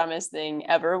like the dumbest thing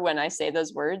ever when I say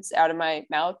those words out of my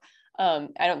mouth. I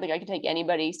don't think I can take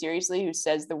anybody seriously who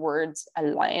says the words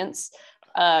alliance.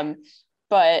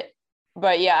 But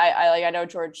yeah, I know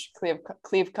George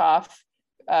Kliavkoff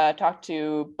talked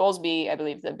to Bowlesby, I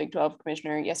believe the Big 12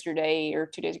 commissioner, yesterday or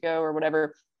 2 days ago or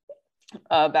whatever,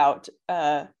 about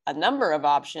a number of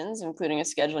options, including a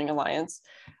scheduling alliance.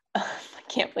 I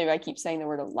can't believe I keep saying the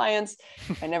word alliance.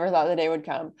 I never thought the day would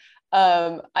come.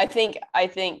 I think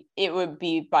it would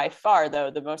be by far though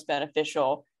the most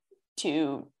beneficial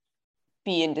to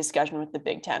be in discussion with the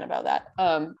Big Ten about that.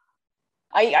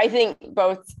 I think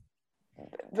both,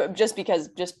 just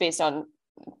based on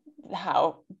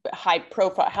how high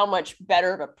profile, how much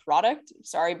better of a product,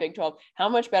 Big 12, how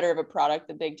much better of a product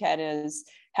the Big Ten is,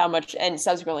 and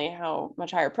subsequently how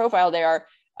much higher profile they are.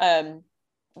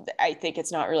 I think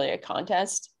it's not really a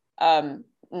contest.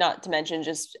 Not to mention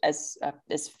just as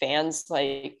fans,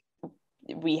 like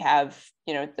we have,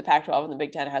 the Pac-12 and the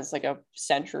Big Ten has like a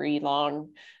century-long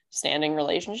standing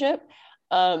relationship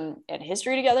and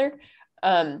history together.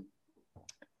 I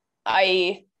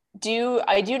do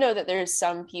know that there's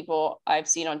some people I've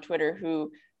seen on Twitter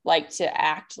who like to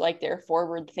act like they're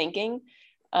forward thinking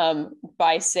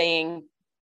by saying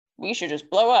we should just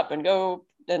blow up and go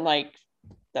and like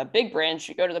the big branch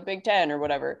should go to the Big Ten or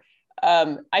whatever.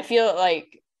 I feel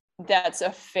like that's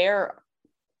a fair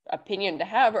opinion to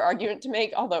have or argument to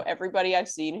make, although everybody I've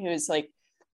seen who's like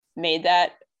made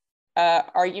that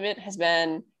argument has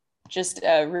been just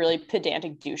a really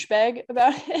pedantic douchebag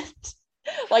about it.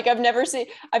 Like I've never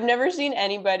seen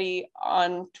anybody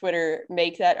on Twitter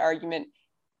make that argument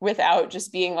without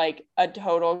just being like a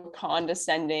total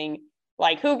condescending,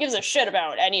 like, who gives a shit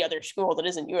about any other school that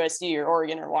isn't USC or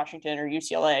Oregon or Washington or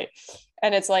UCLA?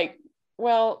 And it's like,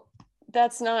 well,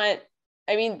 that's not,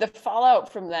 I mean, the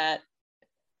fallout from that,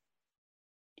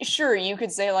 sure, you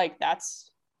could say like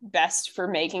that's best for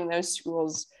making those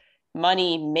schools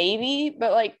money, maybe,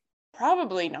 but like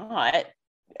probably not.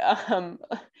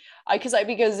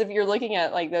 Because if you're looking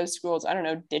at like those schools, I don't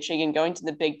know, ditching and going to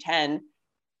the Big Ten,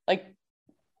 like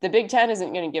the Big Ten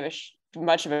isn't going to give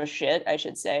much of a shit, I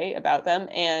should say, about them,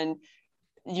 and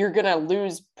you're going to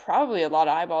lose probably a lot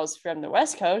of eyeballs from the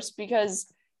West Coast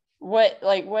because what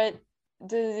do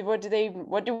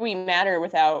we matter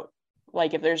without,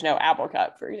 like, if there's no Apple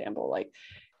Cup, for example, like,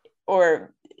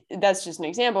 or that's just an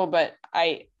example, but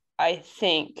I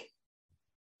think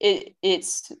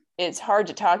it's hard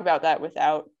to talk about that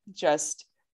without just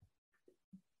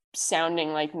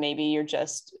sounding like maybe you're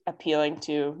just appealing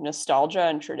to nostalgia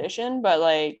and tradition. But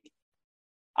like,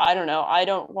 I don't know, I'd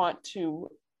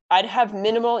have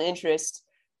minimal interest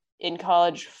in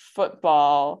college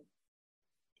football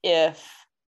if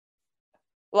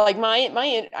like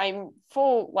I'm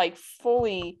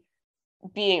fully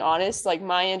being honest, like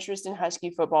my interest in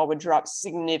Husky football would drop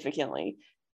significantly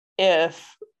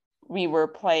if we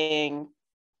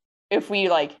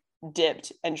like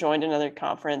dipped and joined another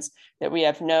conference that we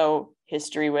have no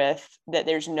history with, that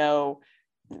there's nothing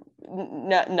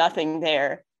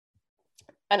there.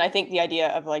 And I think the idea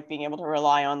of like being able to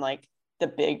rely on like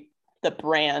the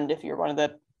brand, if you're one of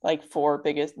the like four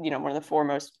biggest, one of the four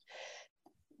most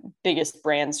biggest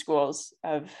brand schools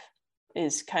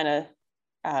is kind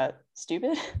of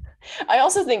stupid. I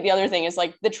also think the other thing is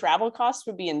like the travel costs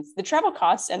and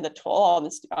the toll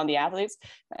on the athletes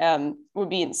would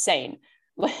be insane.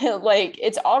 Like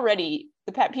it's already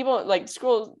people like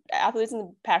school athletes in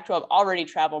the Pac-12 already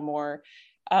travel more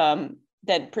than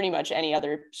pretty much any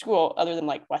other school other than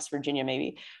like West Virginia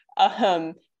maybe.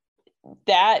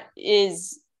 That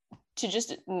is to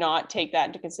just not take that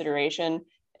into consideration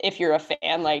if you're a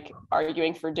fan, like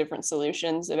arguing for different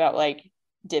solutions about like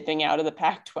dipping out of the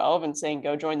Pac-12 and saying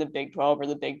go join the Big 12 or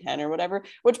the Big 10 or whatever,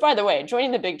 which by the way,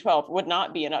 joining the Big 12 would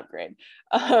not be an upgrade.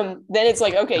 Then it's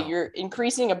like, okay, you're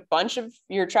increasing a bunch of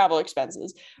your travel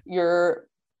expenses. You're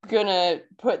gonna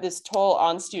put this toll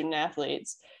on student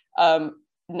athletes.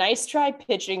 Nice try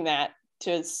pitching that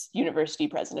to university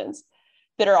presidents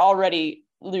that are already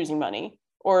losing money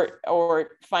or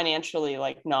financially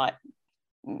like not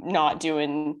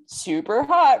doing super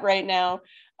hot right now.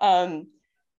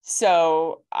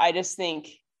 So I just think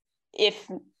if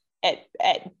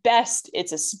at best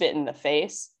it's a spit in the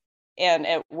face, and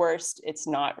at worst it's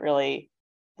not really,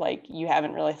 like, you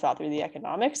haven't really thought through the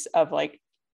economics of like,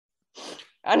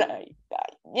 I don't know,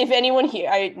 if anyone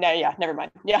here, never mind.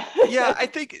 Yeah. Yeah, I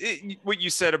think what you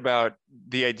said about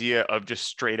the idea of just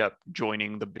straight up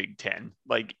joining the Big Ten,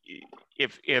 like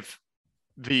if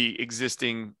the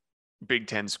existing Big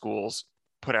Ten schools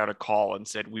put out a call and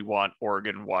said, we want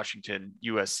Oregon, Washington,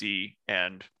 USC,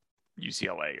 and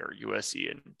UCLA, or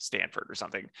USC and Stanford or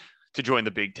something to join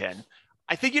the Big Ten,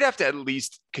 I think you'd have to at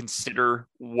least consider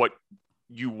what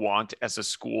you want as a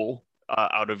school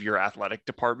out of your athletic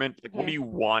department. Like, what do you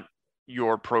want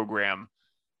your program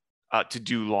to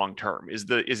do long term?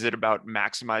 Is it about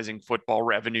maximizing football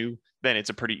revenue? Then it's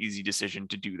a pretty easy decision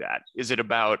to do that. Is it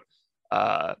about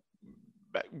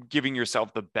giving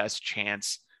yourself the best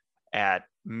chance at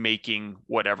making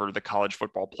whatever the college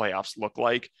football playoffs look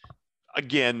like?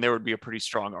 Again, there would be a pretty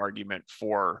strong argument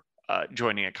for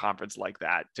joining a conference like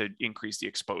that to increase the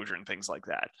exposure and things like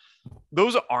that.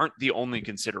 Those aren't the only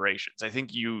considerations. I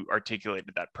think you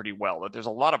articulated that pretty well, that there's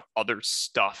a lot of other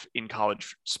stuff in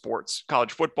college sports,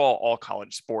 college football, all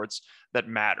college sports, that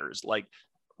matters. Like,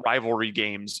 rivalry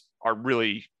games are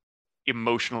really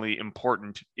emotionally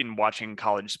important in watching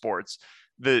college sports.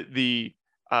 Being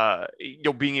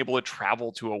able to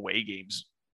travel to away games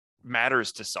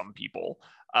matters to some people.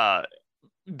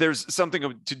 There's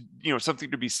something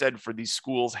to be said for these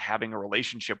schools having a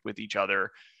relationship with each other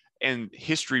and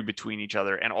history between each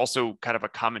other, and also kind of a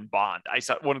common bond. I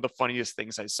saw one of the funniest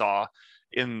things I saw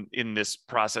in this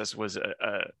process was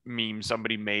a meme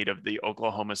somebody made of the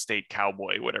Oklahoma State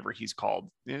Cowboy, whatever he's called.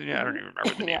 I don't even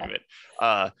remember the name of it.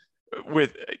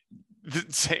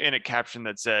 In a caption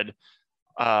that said,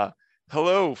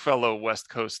 hello, fellow West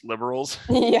Coast liberals.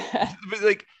 Yeah. But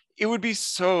like, it would be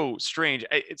so strange.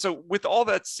 So with all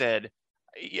that said,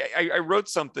 I wrote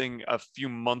something a few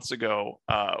months ago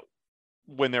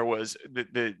when there was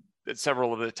that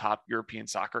several of the top European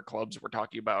soccer clubs were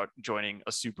talking about joining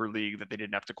a super league that they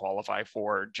didn't have to qualify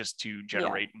for just to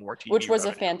generate more TV Which was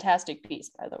revenue. a fantastic piece,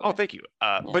 by the way. Oh, thank you.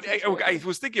 But I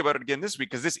was thinking about it again this week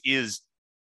because this is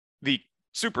the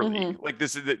Super League. Like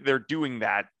this is they're doing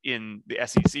that in the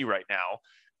SEC right now,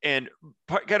 and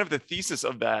kind of the thesis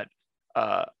of that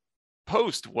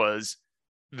post was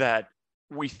that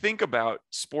we think about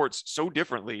sports so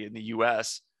differently in the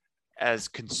US as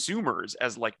consumers,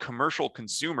 as like commercial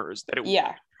consumers, that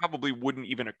it probably wouldn't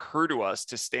even occur to us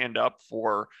to stand up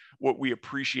for what we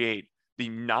appreciate the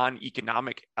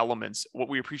non-economic elements, what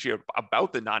we appreciate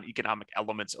about the non-economic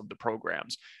elements of the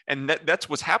programs. And that's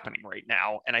what's happening right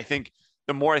now. And I think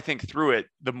the more I think through it,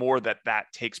 the more that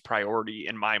takes priority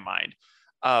in my mind.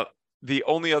 The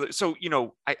only other, so,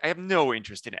 I have no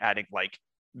interest in adding like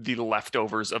the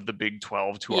leftovers of the Big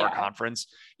 12 to our conference.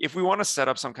 If we want to set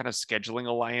up some kind of scheduling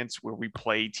alliance where we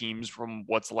play teams from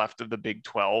what's left of the Big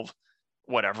 12,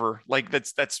 whatever, like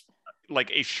that's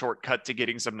like a shortcut to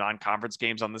getting some non-conference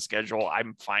games on the schedule,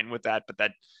 I'm fine with that, but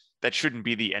that shouldn't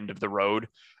be the end of the road.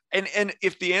 And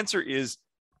if the answer is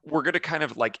we're going to kind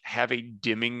of like have a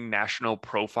dimming national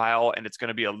profile and it's going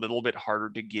to be a little bit harder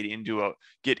to get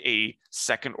a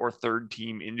second or third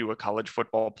team into a college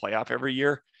football playoff every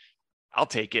year, I'll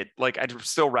take it. Like, I'd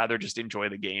still rather just enjoy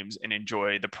the games and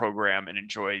enjoy the program and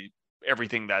enjoy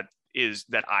everything that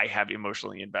I have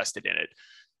emotionally invested in it.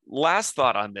 Last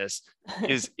thought on this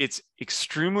is it's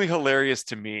extremely hilarious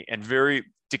to me and very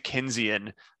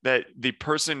Dickensian that the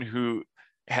person who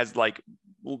has like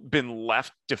been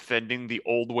left defending the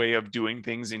old way of doing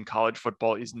things in college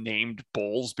football is named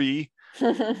Bowlesby.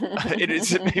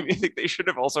 It made me think they should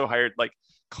have also hired, like,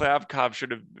 Klavkov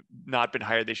should have not been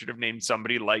hired. They should have named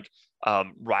somebody like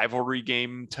Rivalry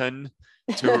Game Ton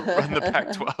to run the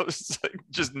Pac-12. It's like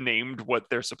just named what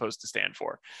they're supposed to stand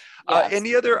for. Yes.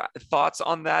 Any other thoughts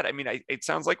on that? I mean, it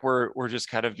sounds like we're just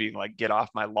kind of being like, get off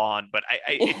my lawn. But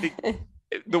I think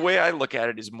the way I look at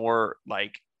it is more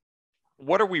like,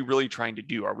 what are we really trying to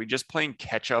do? Are we just playing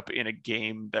catch up in a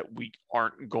game that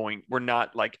we're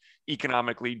not like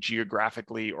economically,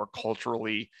 geographically, or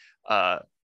culturally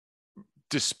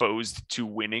disposed to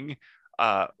winning?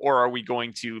 Or are we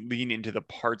going to lean into the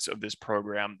parts of this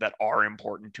program that are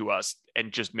important to us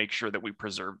and just make sure that we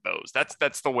preserve those?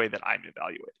 That's the way that I'm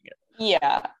evaluating it.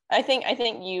 Yeah, I think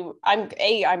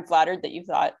I'm flattered that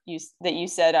you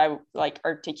said I like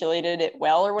articulated it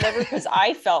well or whatever, because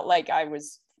I felt like I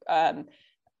was I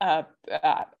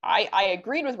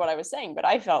agreed with what I was saying, but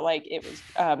I felt like it was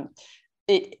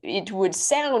it would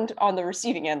sound on the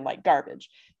receiving end like garbage.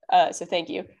 So thank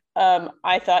you.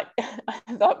 I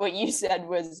thought what you said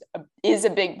is a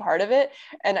big part of it,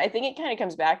 and I think it kind of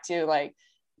comes back to like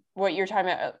what you're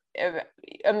talking about.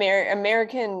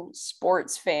 American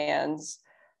sports fans.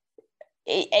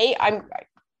 I'm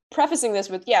prefacing this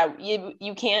with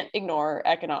you can't ignore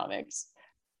economics,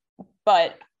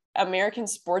 but American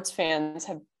sports fans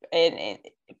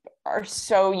are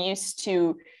so used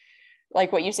to,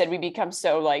 like what you said, we become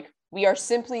so like we are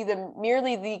simply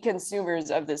merely the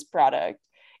consumers of this product.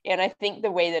 And I think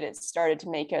the way that it started to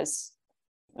make us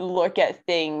look at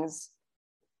things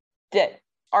that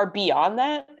are beyond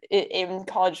that in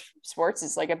college sports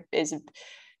is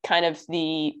kind of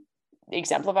the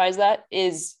exemplifies that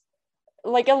is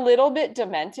like a little bit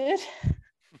demented.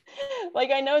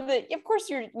 Like, I know that of course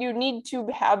you need to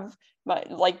have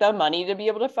like the money to be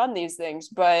able to fund these things,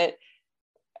 but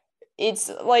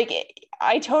it's like,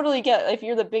 I totally get if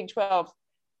you're the Big 12,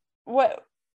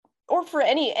 or for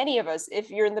any of us, if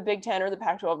you're in the Big 10 or the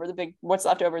Pac-12 or what's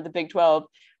left over the Big 12,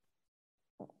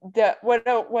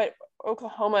 what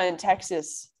Oklahoma and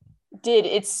Texas did,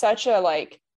 it's such a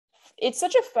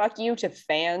fuck you to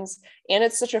fans, and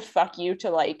it's such a fuck you to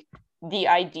like the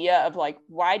idea of like,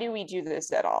 why do we do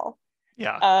this at all?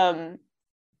 Yeah.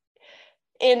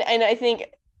 And I think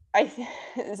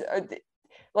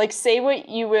like say what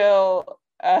you will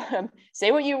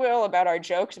about our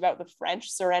jokes about the French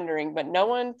surrendering, but no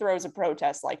one throws a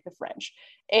protest like the French.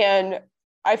 And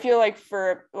I feel like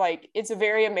it's a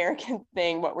very American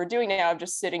thing what we're doing now, of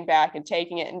just sitting back and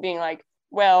taking it and being like,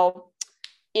 well,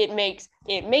 it makes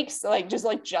like just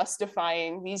like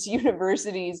justifying these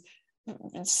universities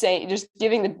just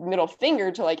giving the middle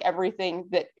finger to like everything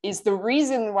that is the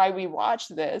reason why we watch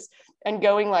this, and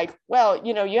going like, well,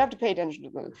 you have to pay attention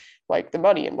to the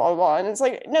money and blah, blah, blah. And it's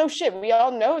like, no shit, we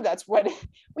all know that's what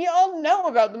we all know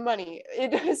about the money.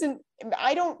 It doesn't,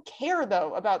 I don't care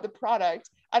though about the product.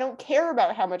 I don't care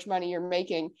about how much money you're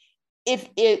making if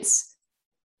it's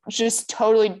just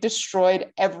totally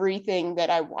destroyed everything that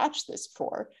I watched this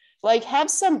for. Like, have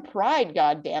some pride,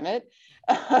 God damn it.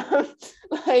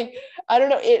 Like, I don't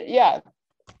know.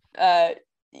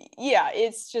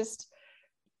 It's just,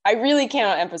 I really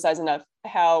cannot emphasize enough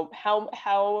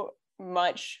how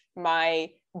much my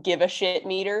give a shit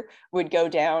meter would go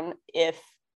down if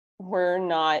we're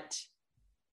not,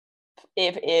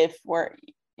 if we're,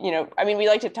 I mean, we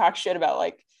like to talk shit about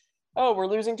like, oh, we're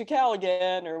losing to Cal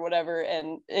again or whatever.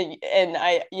 And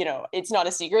I, it's not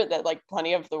a secret that like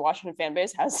plenty of the Washington fan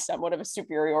base has somewhat of a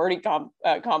superiority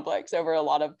complex over a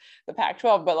lot of the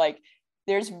Pac-12, but like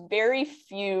there's very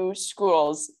few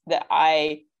schools that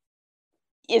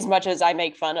as much as I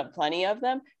make fun of plenty of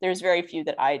them, there's very few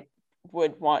that I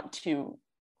would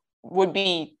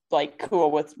be like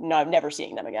cool with never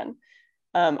seeing them again.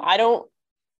 I don't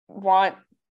want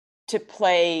to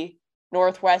play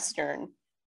Northwestern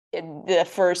in the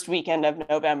first weekend of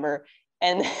November.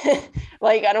 And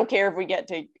like, I don't care if we get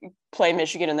to play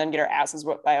Michigan and then get our asses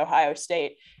whooped by Ohio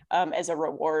State as a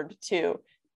reward too.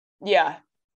 Yeah.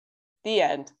 The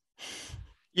end.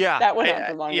 Yeah. That went on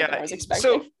for longer than I was expecting.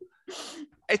 So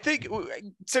I think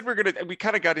we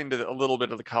kind of got into a little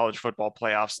bit of the college football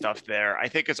playoff stuff there. I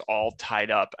think it's all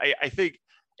tied up. I think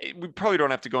we probably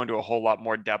don't have to go into a whole lot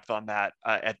more depth on that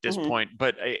at this point,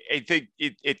 but I think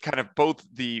it kind of both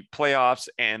the playoffs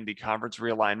and the conference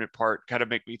realignment part kind of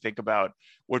make me think about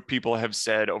what people have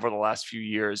said over the last few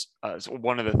years. So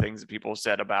one of the things that people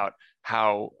said about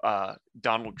how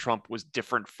Donald Trump was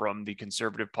different from the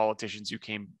conservative politicians who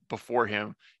came before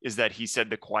him is that he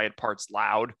said the quiet part's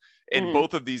loud. And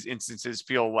both of these instances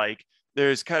feel like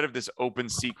there's kind of this open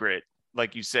secret,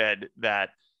 like you said, that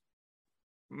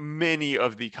many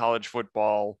of the college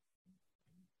football,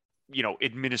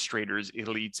 administrators,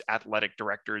 elites, athletic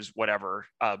directors, whatever,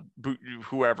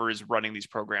 whoever is running these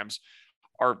programs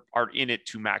are in it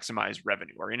to maximize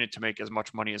revenue, are in it to make as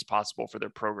much money as possible for their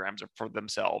programs or for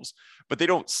themselves, but they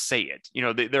don't say it.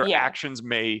 Their actions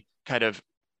may kind of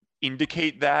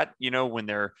indicate that, when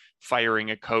they're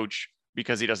firing a coach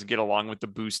because he doesn't get along with the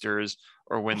boosters,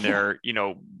 or when they're,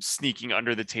 sneaking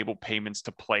under the table payments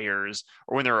to players,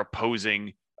 or when they're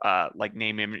opposing like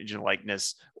name, image, and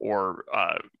likeness, or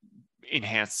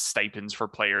enhanced stipends for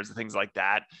players and things like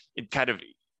that. It kind of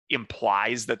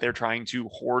implies that they're trying to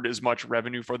hoard as much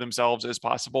revenue for themselves as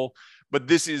possible. But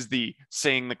this is the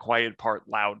saying the quiet part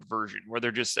loud version, where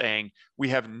they're just saying, we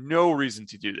have no reason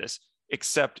to do this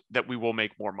except that we will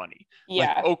make more money.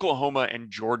 Yeah. Like Oklahoma and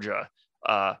Georgia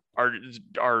are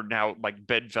now like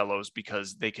bedfellows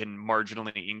because they can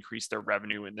marginally increase their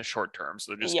revenue in the short term.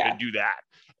 So they're just going to do that.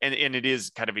 And it is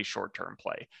kind of a short-term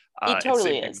play. It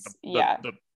totally is.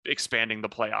 The expanding the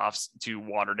playoffs to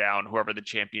water down whoever the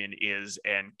champion is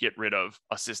and get rid of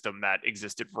a system that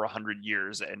existed for 100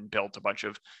 years and built a bunch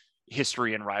of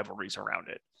history and rivalries around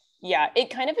it. Yeah,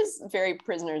 it kind of is very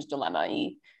prisoner's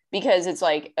dilemma-y, because it's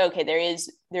like, okay,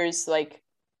 there's like,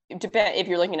 if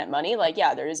you're looking at money, like,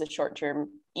 yeah, there is a short-term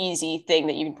easy thing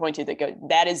that you can point to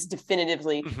that is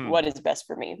definitively what is best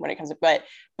for me when it comes to, but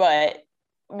what,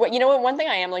 one thing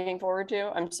I am looking forward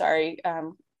to, I'm sorry,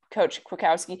 Coach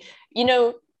Kwiatkowski,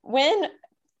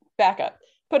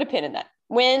 put a pin in that.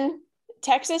 When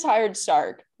Texas hired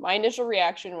Sark, my initial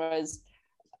reaction was,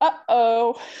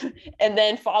 uh-oh, and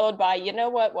then followed by, you know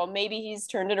what, well, maybe he's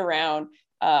turned it around.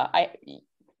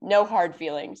 No hard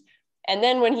feelings. And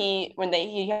then when he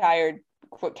hired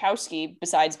Kwiatkowski,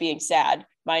 besides being sad,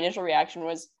 my initial reaction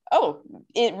was, oh,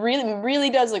 it really, really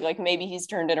does look like maybe he's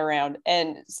turned it around.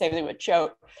 And same thing with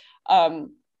Choate.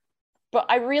 But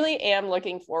I really am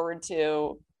looking forward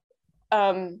to,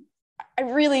 I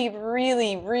really,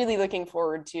 really, really looking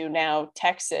forward to now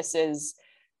Texas's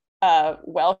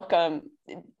welcome,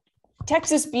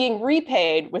 Texas being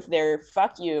repaid with their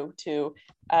fuck you to,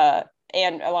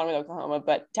 and along with Oklahoma,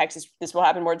 but Texas, this will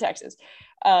happen more in Texas.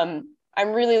 I'm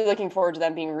really looking forward to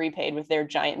them being repaid with their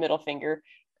giant middle finger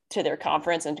to their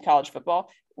conference and to college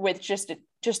football with just a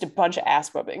bunch of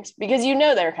ass whoopings, because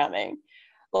they're coming.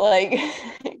 Like,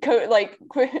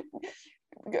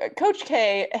 Coach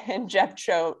K and Jeff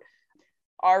Choate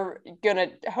are gonna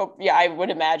hope. Yeah, I would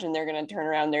imagine they're gonna turn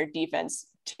around their defense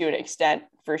to an extent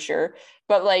for sure.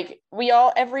 But like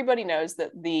everybody knows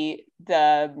that the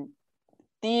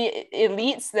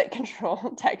elites that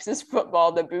control Texas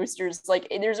football, the boosters, like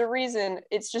there's a reason.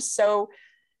 It's just so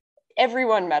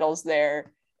everyone meddles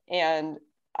there, and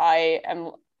I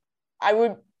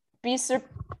wouldn't be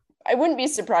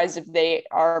surprised if they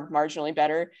are marginally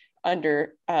better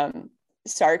under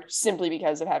Sark simply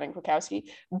because of having Kwiatkowski.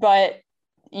 But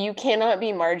you cannot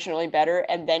be marginally better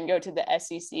and then go to the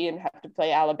SEC and have to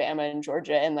play Alabama and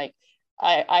Georgia. And like,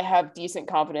 I have decent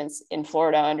confidence in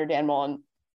Florida under Dan Mullen.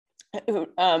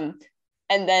 And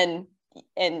then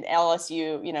in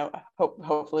LSU, you know,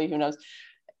 hopefully, who knows?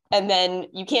 And then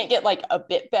you can't get like a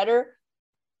bit better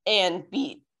and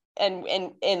beat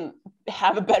and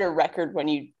have a better record when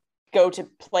you go to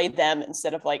play them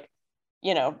instead of like,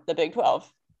 you know, the Big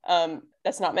 12.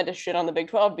 That's not meant to shit on the Big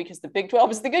 12 because the Big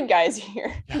 12 is the good guys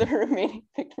here, the remaining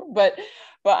Big 12. But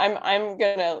I'm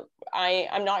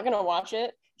not gonna watch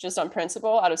it just on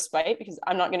principle out of spite because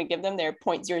I'm not gonna give them their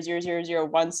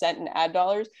 0.00001 cent in ad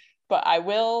dollars. But I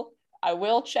will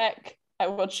check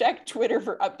Twitter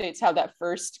for updates how that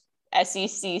first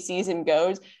SEC season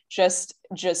goes. Just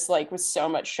like with so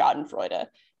much Schadenfreude,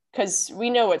 because we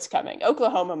know what's coming.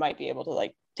 Oklahoma might be able to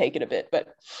like take it a bit,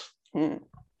 but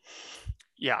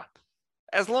yeah.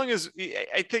 As long as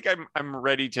I think I'm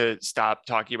ready to stop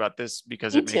talking about this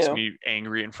because it makes me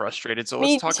angry and frustrated. So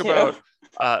let's talk about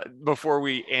before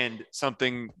we end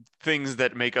things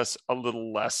that make us a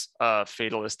little less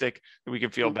fatalistic that we can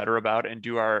feel better about and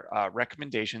do our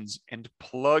recommendations and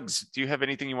plugs. Do you have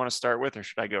anything you want to start with, or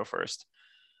should I go first?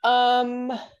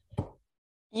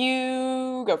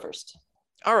 You go first.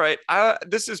 All right.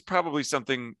 This is probably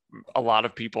something a lot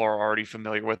of people are already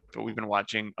familiar with, but we've been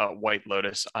watching White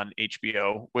Lotus on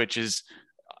HBO, which is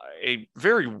a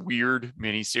very weird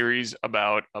miniseries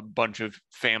about a bunch of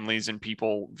families and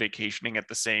people vacationing at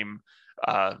the same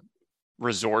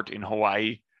resort in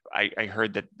Hawaii. I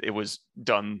heard that it was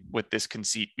done with this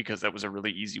conceit because that was a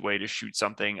really easy way to shoot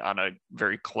something on a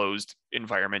very closed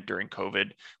environment during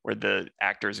COVID, where the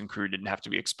actors and crew didn't have to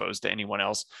be exposed to anyone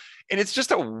else. And it's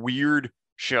just a weird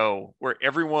show where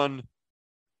everyone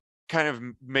kind of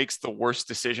makes the worst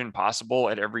decision possible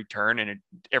at every turn, and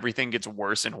everything gets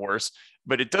worse and worse,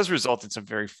 but it does result in some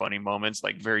very funny moments,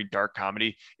 like very dark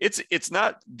comedy. It's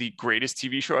not the greatest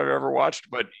TV show I've ever watched,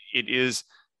 but it is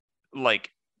like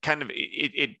kind of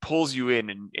it pulls you in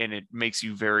and it makes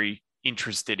you very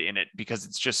interested in it because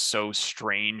it's just so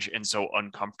strange and so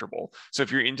uncomfortable. So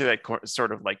if you're into that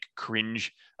sort of like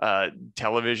cringe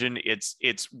television, it's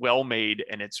well made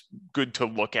and it's good to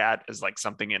look at as like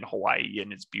something in Hawaii,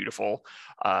 and it's beautiful,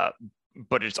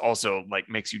 but it's also like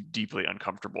makes you deeply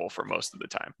uncomfortable for most of the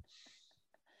time.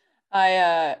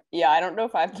 I don't know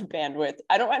if I have the bandwidth.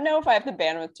 I don't know if I have the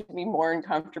bandwidth to be more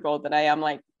uncomfortable than I am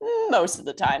like most of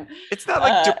the time. It's not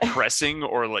like depressing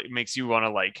or like makes you want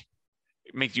to like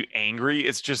make you angry.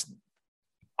 It's just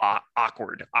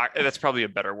awkward. That's probably a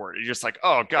better word. You're just like,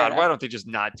 oh God, why don't they just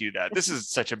not do that? This is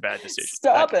such a bad decision.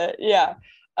 Stop it. Yeah.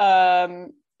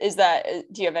 Do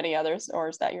you have any others, or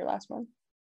is that your last one?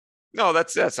 No,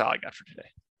 that's all I got for today.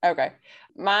 Okay.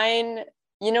 Mine,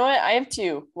 you know what? I have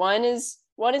two. One is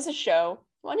a show.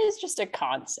 One is just a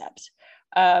concept,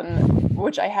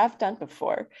 which I have done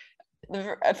before.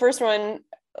 The first one,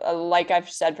 like I've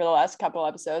said for the last couple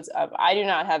episodes, I do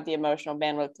not have the emotional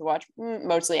bandwidth to watch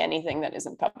mostly anything that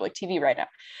isn't public TV right now.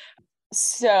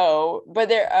 So, but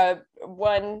there,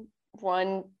 one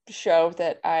show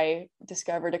that I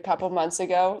discovered a couple months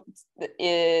ago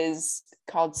is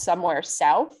called Somewhere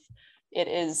South. It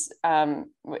is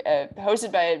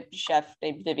hosted by a chef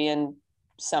named Vivian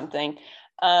something,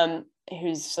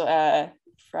 who's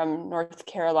from North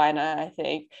Carolina, I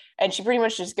think. And she pretty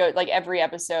much just goes, like, every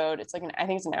episode, it's like I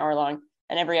think it's an hour long,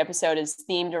 and every episode is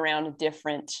themed around a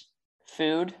different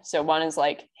food. So one is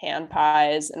like hand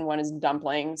pies and one is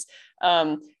dumplings.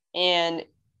 And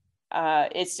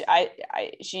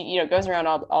she goes around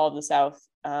all of the South,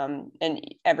 and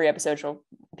every episode she'll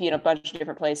be in a bunch of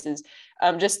different places,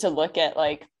 just to look at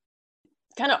like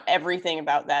kind of everything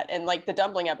about that. And like the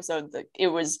dumpling episode,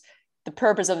 the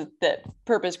purpose,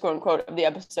 quote unquote, of the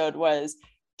episode was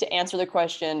to answer the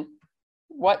question,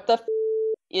 what the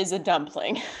is a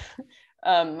dumpling?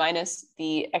 Minus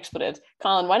the expletives.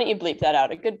 Colin, why don't you bleep that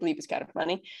out? A good bleep is kind of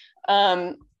funny.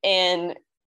 And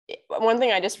one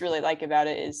thing I just really like about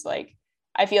it is, like,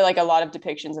 I feel like a lot of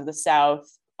depictions of the South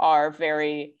are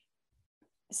very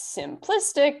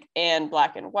simplistic and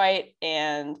black and white.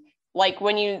 And like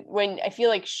when I feel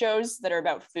like shows that are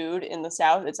about food in the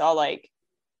South, it's all like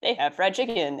they have fried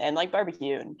chicken and like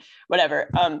barbecue and whatever.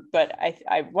 But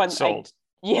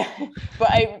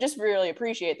but I just really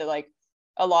appreciate that, like,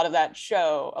 a lot of that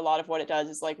show, a lot of what it does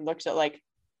is like looks at like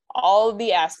all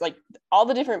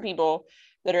the different people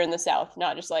that are in the South,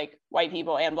 not just like white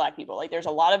people and black people. Like there's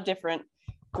a lot of different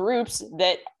groups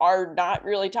that are not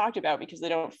really talked about because they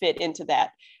don't fit into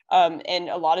that. And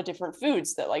a lot of different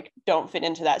foods that like don't fit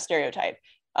into that stereotype.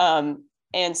 And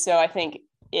so I think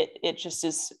it just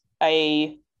is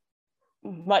a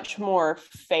much more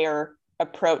fair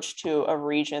approach to a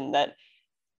region that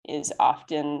is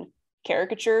often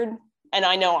caricatured. And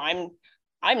I know I'm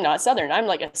not Southern. I'm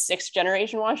like a 6th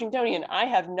generation Washingtonian. I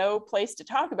have no place to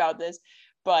talk about this,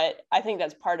 but I think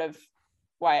that's part of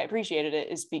why I appreciated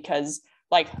it, is because,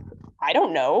 like, I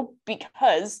don't know,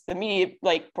 because the media,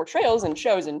 like, portrayals and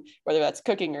shows, and whether that's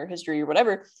cooking or history or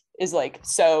whatever, is like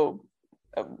so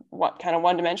what kind of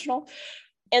one-dimensional.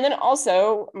 And then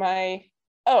also I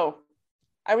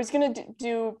was gonna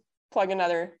plug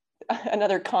another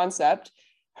concept,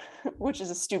 which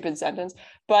is a stupid sentence,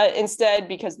 but instead,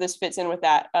 because this fits in with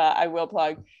that, I will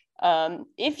plug,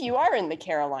 if you are in the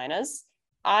Carolinas,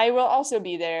 I will also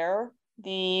be there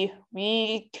the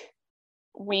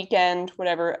weekend,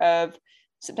 whatever, of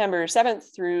September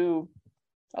 7th through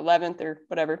 11th or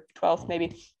whatever, 12th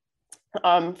maybe,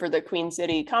 for the Queen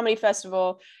City Comedy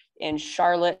Festival in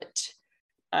Charlotte.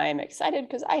 I'm excited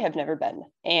because I have never been.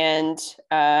 And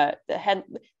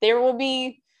there will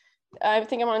be, I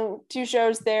think I'm on 2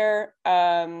 shows there.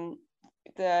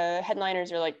 The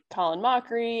headliners are like Colin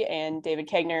Mockery and David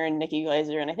Koegner and Nikki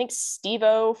Glaser, and I think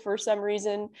Steve-O for some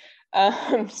reason.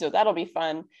 So that'll be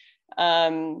fun.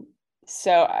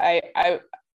 So I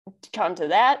come to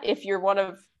that. If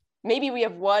you're maybe we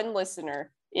have one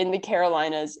listener in the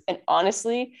Carolinas, and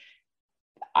honestly,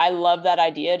 I love that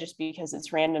idea just because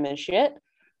it's random as shit.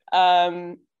 I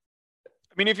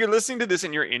mean, if you're listening to this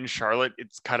and you're in Charlotte,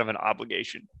 it's kind of an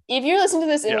obligation. If you're listening to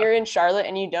this and you're in Charlotte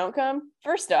and you don't come,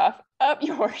 first off, up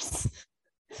yours.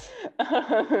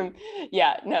 That's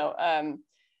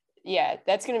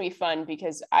going to be fun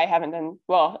because I haven't done,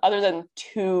 well, other than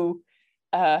 2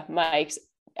 mics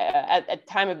at the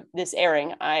time of this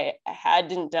airing, I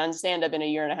hadn't done stand-up in a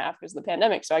year and a half because of the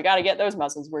pandemic. So I got to get those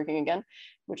muscles working again,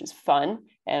 which is fun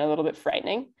and a little bit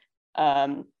frightening,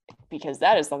 because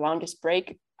that is the longest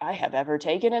break I have ever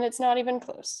taken, and it's not even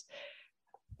close.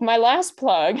 My last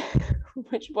plug,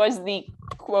 which was the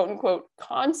quote unquote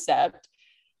concept,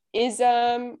 is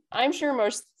I'm sure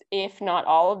most, if not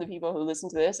all, of the people who listen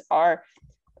to this are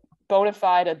bona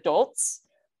fide adults.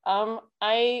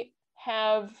 I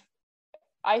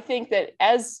think that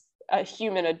as a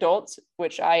human adult,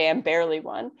 which I am barely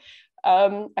one,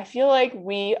 I feel like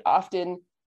we often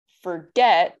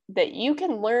forget that you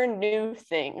can learn new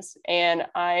things. And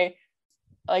I've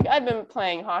been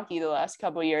playing hockey the last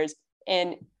couple of years,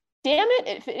 and damn it,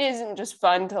 if it isn't just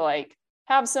fun to like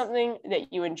have something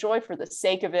that you enjoy for the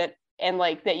sake of it, and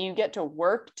like that you get to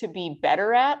work to be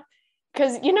better at.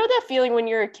 Because you know that feeling when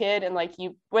you're a kid and like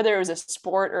whether it was a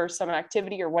sport or some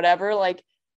activity or whatever, like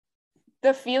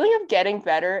the feeling of getting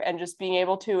better and just being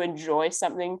able to enjoy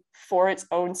something for its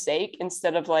own sake,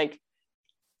 instead of like,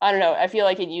 I don't know, I feel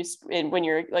like when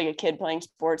you're like a kid playing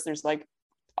sports, there's like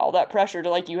all that pressure to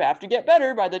like, you have to get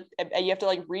better you have to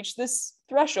like reach this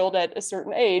threshold at a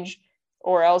certain age,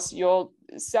 or else you'll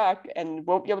suck and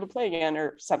won't be able to play again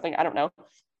or something. I don't know.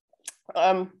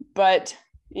 But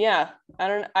yeah, I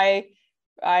don't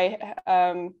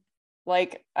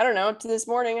know, to this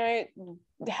morning, I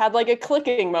had like a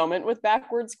clicking moment with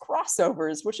backwards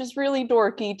crossovers, which is really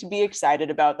dorky to be excited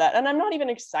about that. And I'm not even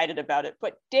excited about it,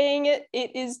 but dang it,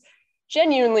 it is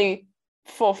genuinely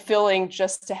fulfilling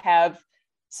just to have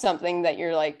something that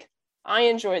you're like, I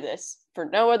enjoy this for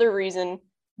no other reason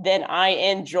than I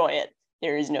enjoy it.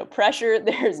 There is no pressure.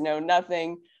 There's no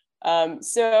nothing.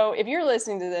 So if you're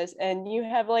listening to this and you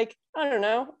have like, I don't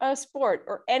know, a sport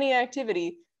or any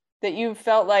activity that you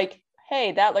felt like,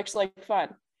 hey, that looks like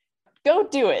fun, go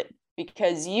do it,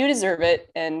 because you deserve it,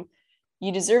 and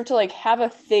you deserve to like have a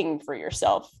thing for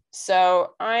yourself.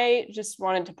 So I just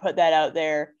wanted to put that out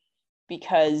there,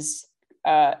 because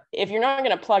if you're not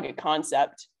going to plug a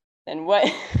concept, then what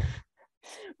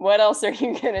else are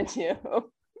you going to do?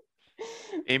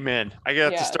 Amen. I got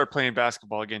to start playing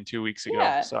basketball again 2 weeks ago.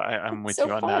 Yeah, so I'm with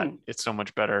you on that. It's so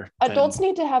much better. Adults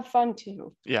need to have fun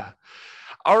too. Yeah.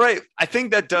 All right. I think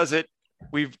that does it.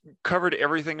 We've covered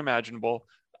everything imaginable.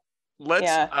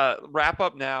 Let's wrap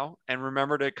up now, and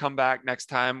remember to come back next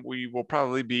time. We will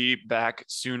probably be back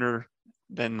sooner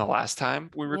than the last time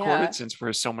we recorded, since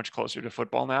we're so much closer to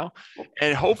football now.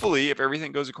 And hopefully, if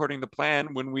everything goes according to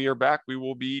plan, when we are back, we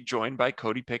will be joined by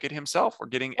Cody Pickett himself. We're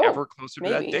getting ever closer to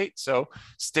that date. So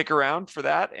stick around for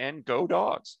that, and go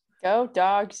Dogs. Go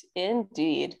Dogs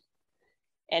indeed.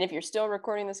 And if you're still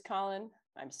recording this, Colin,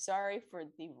 I'm sorry for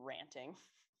the ranting.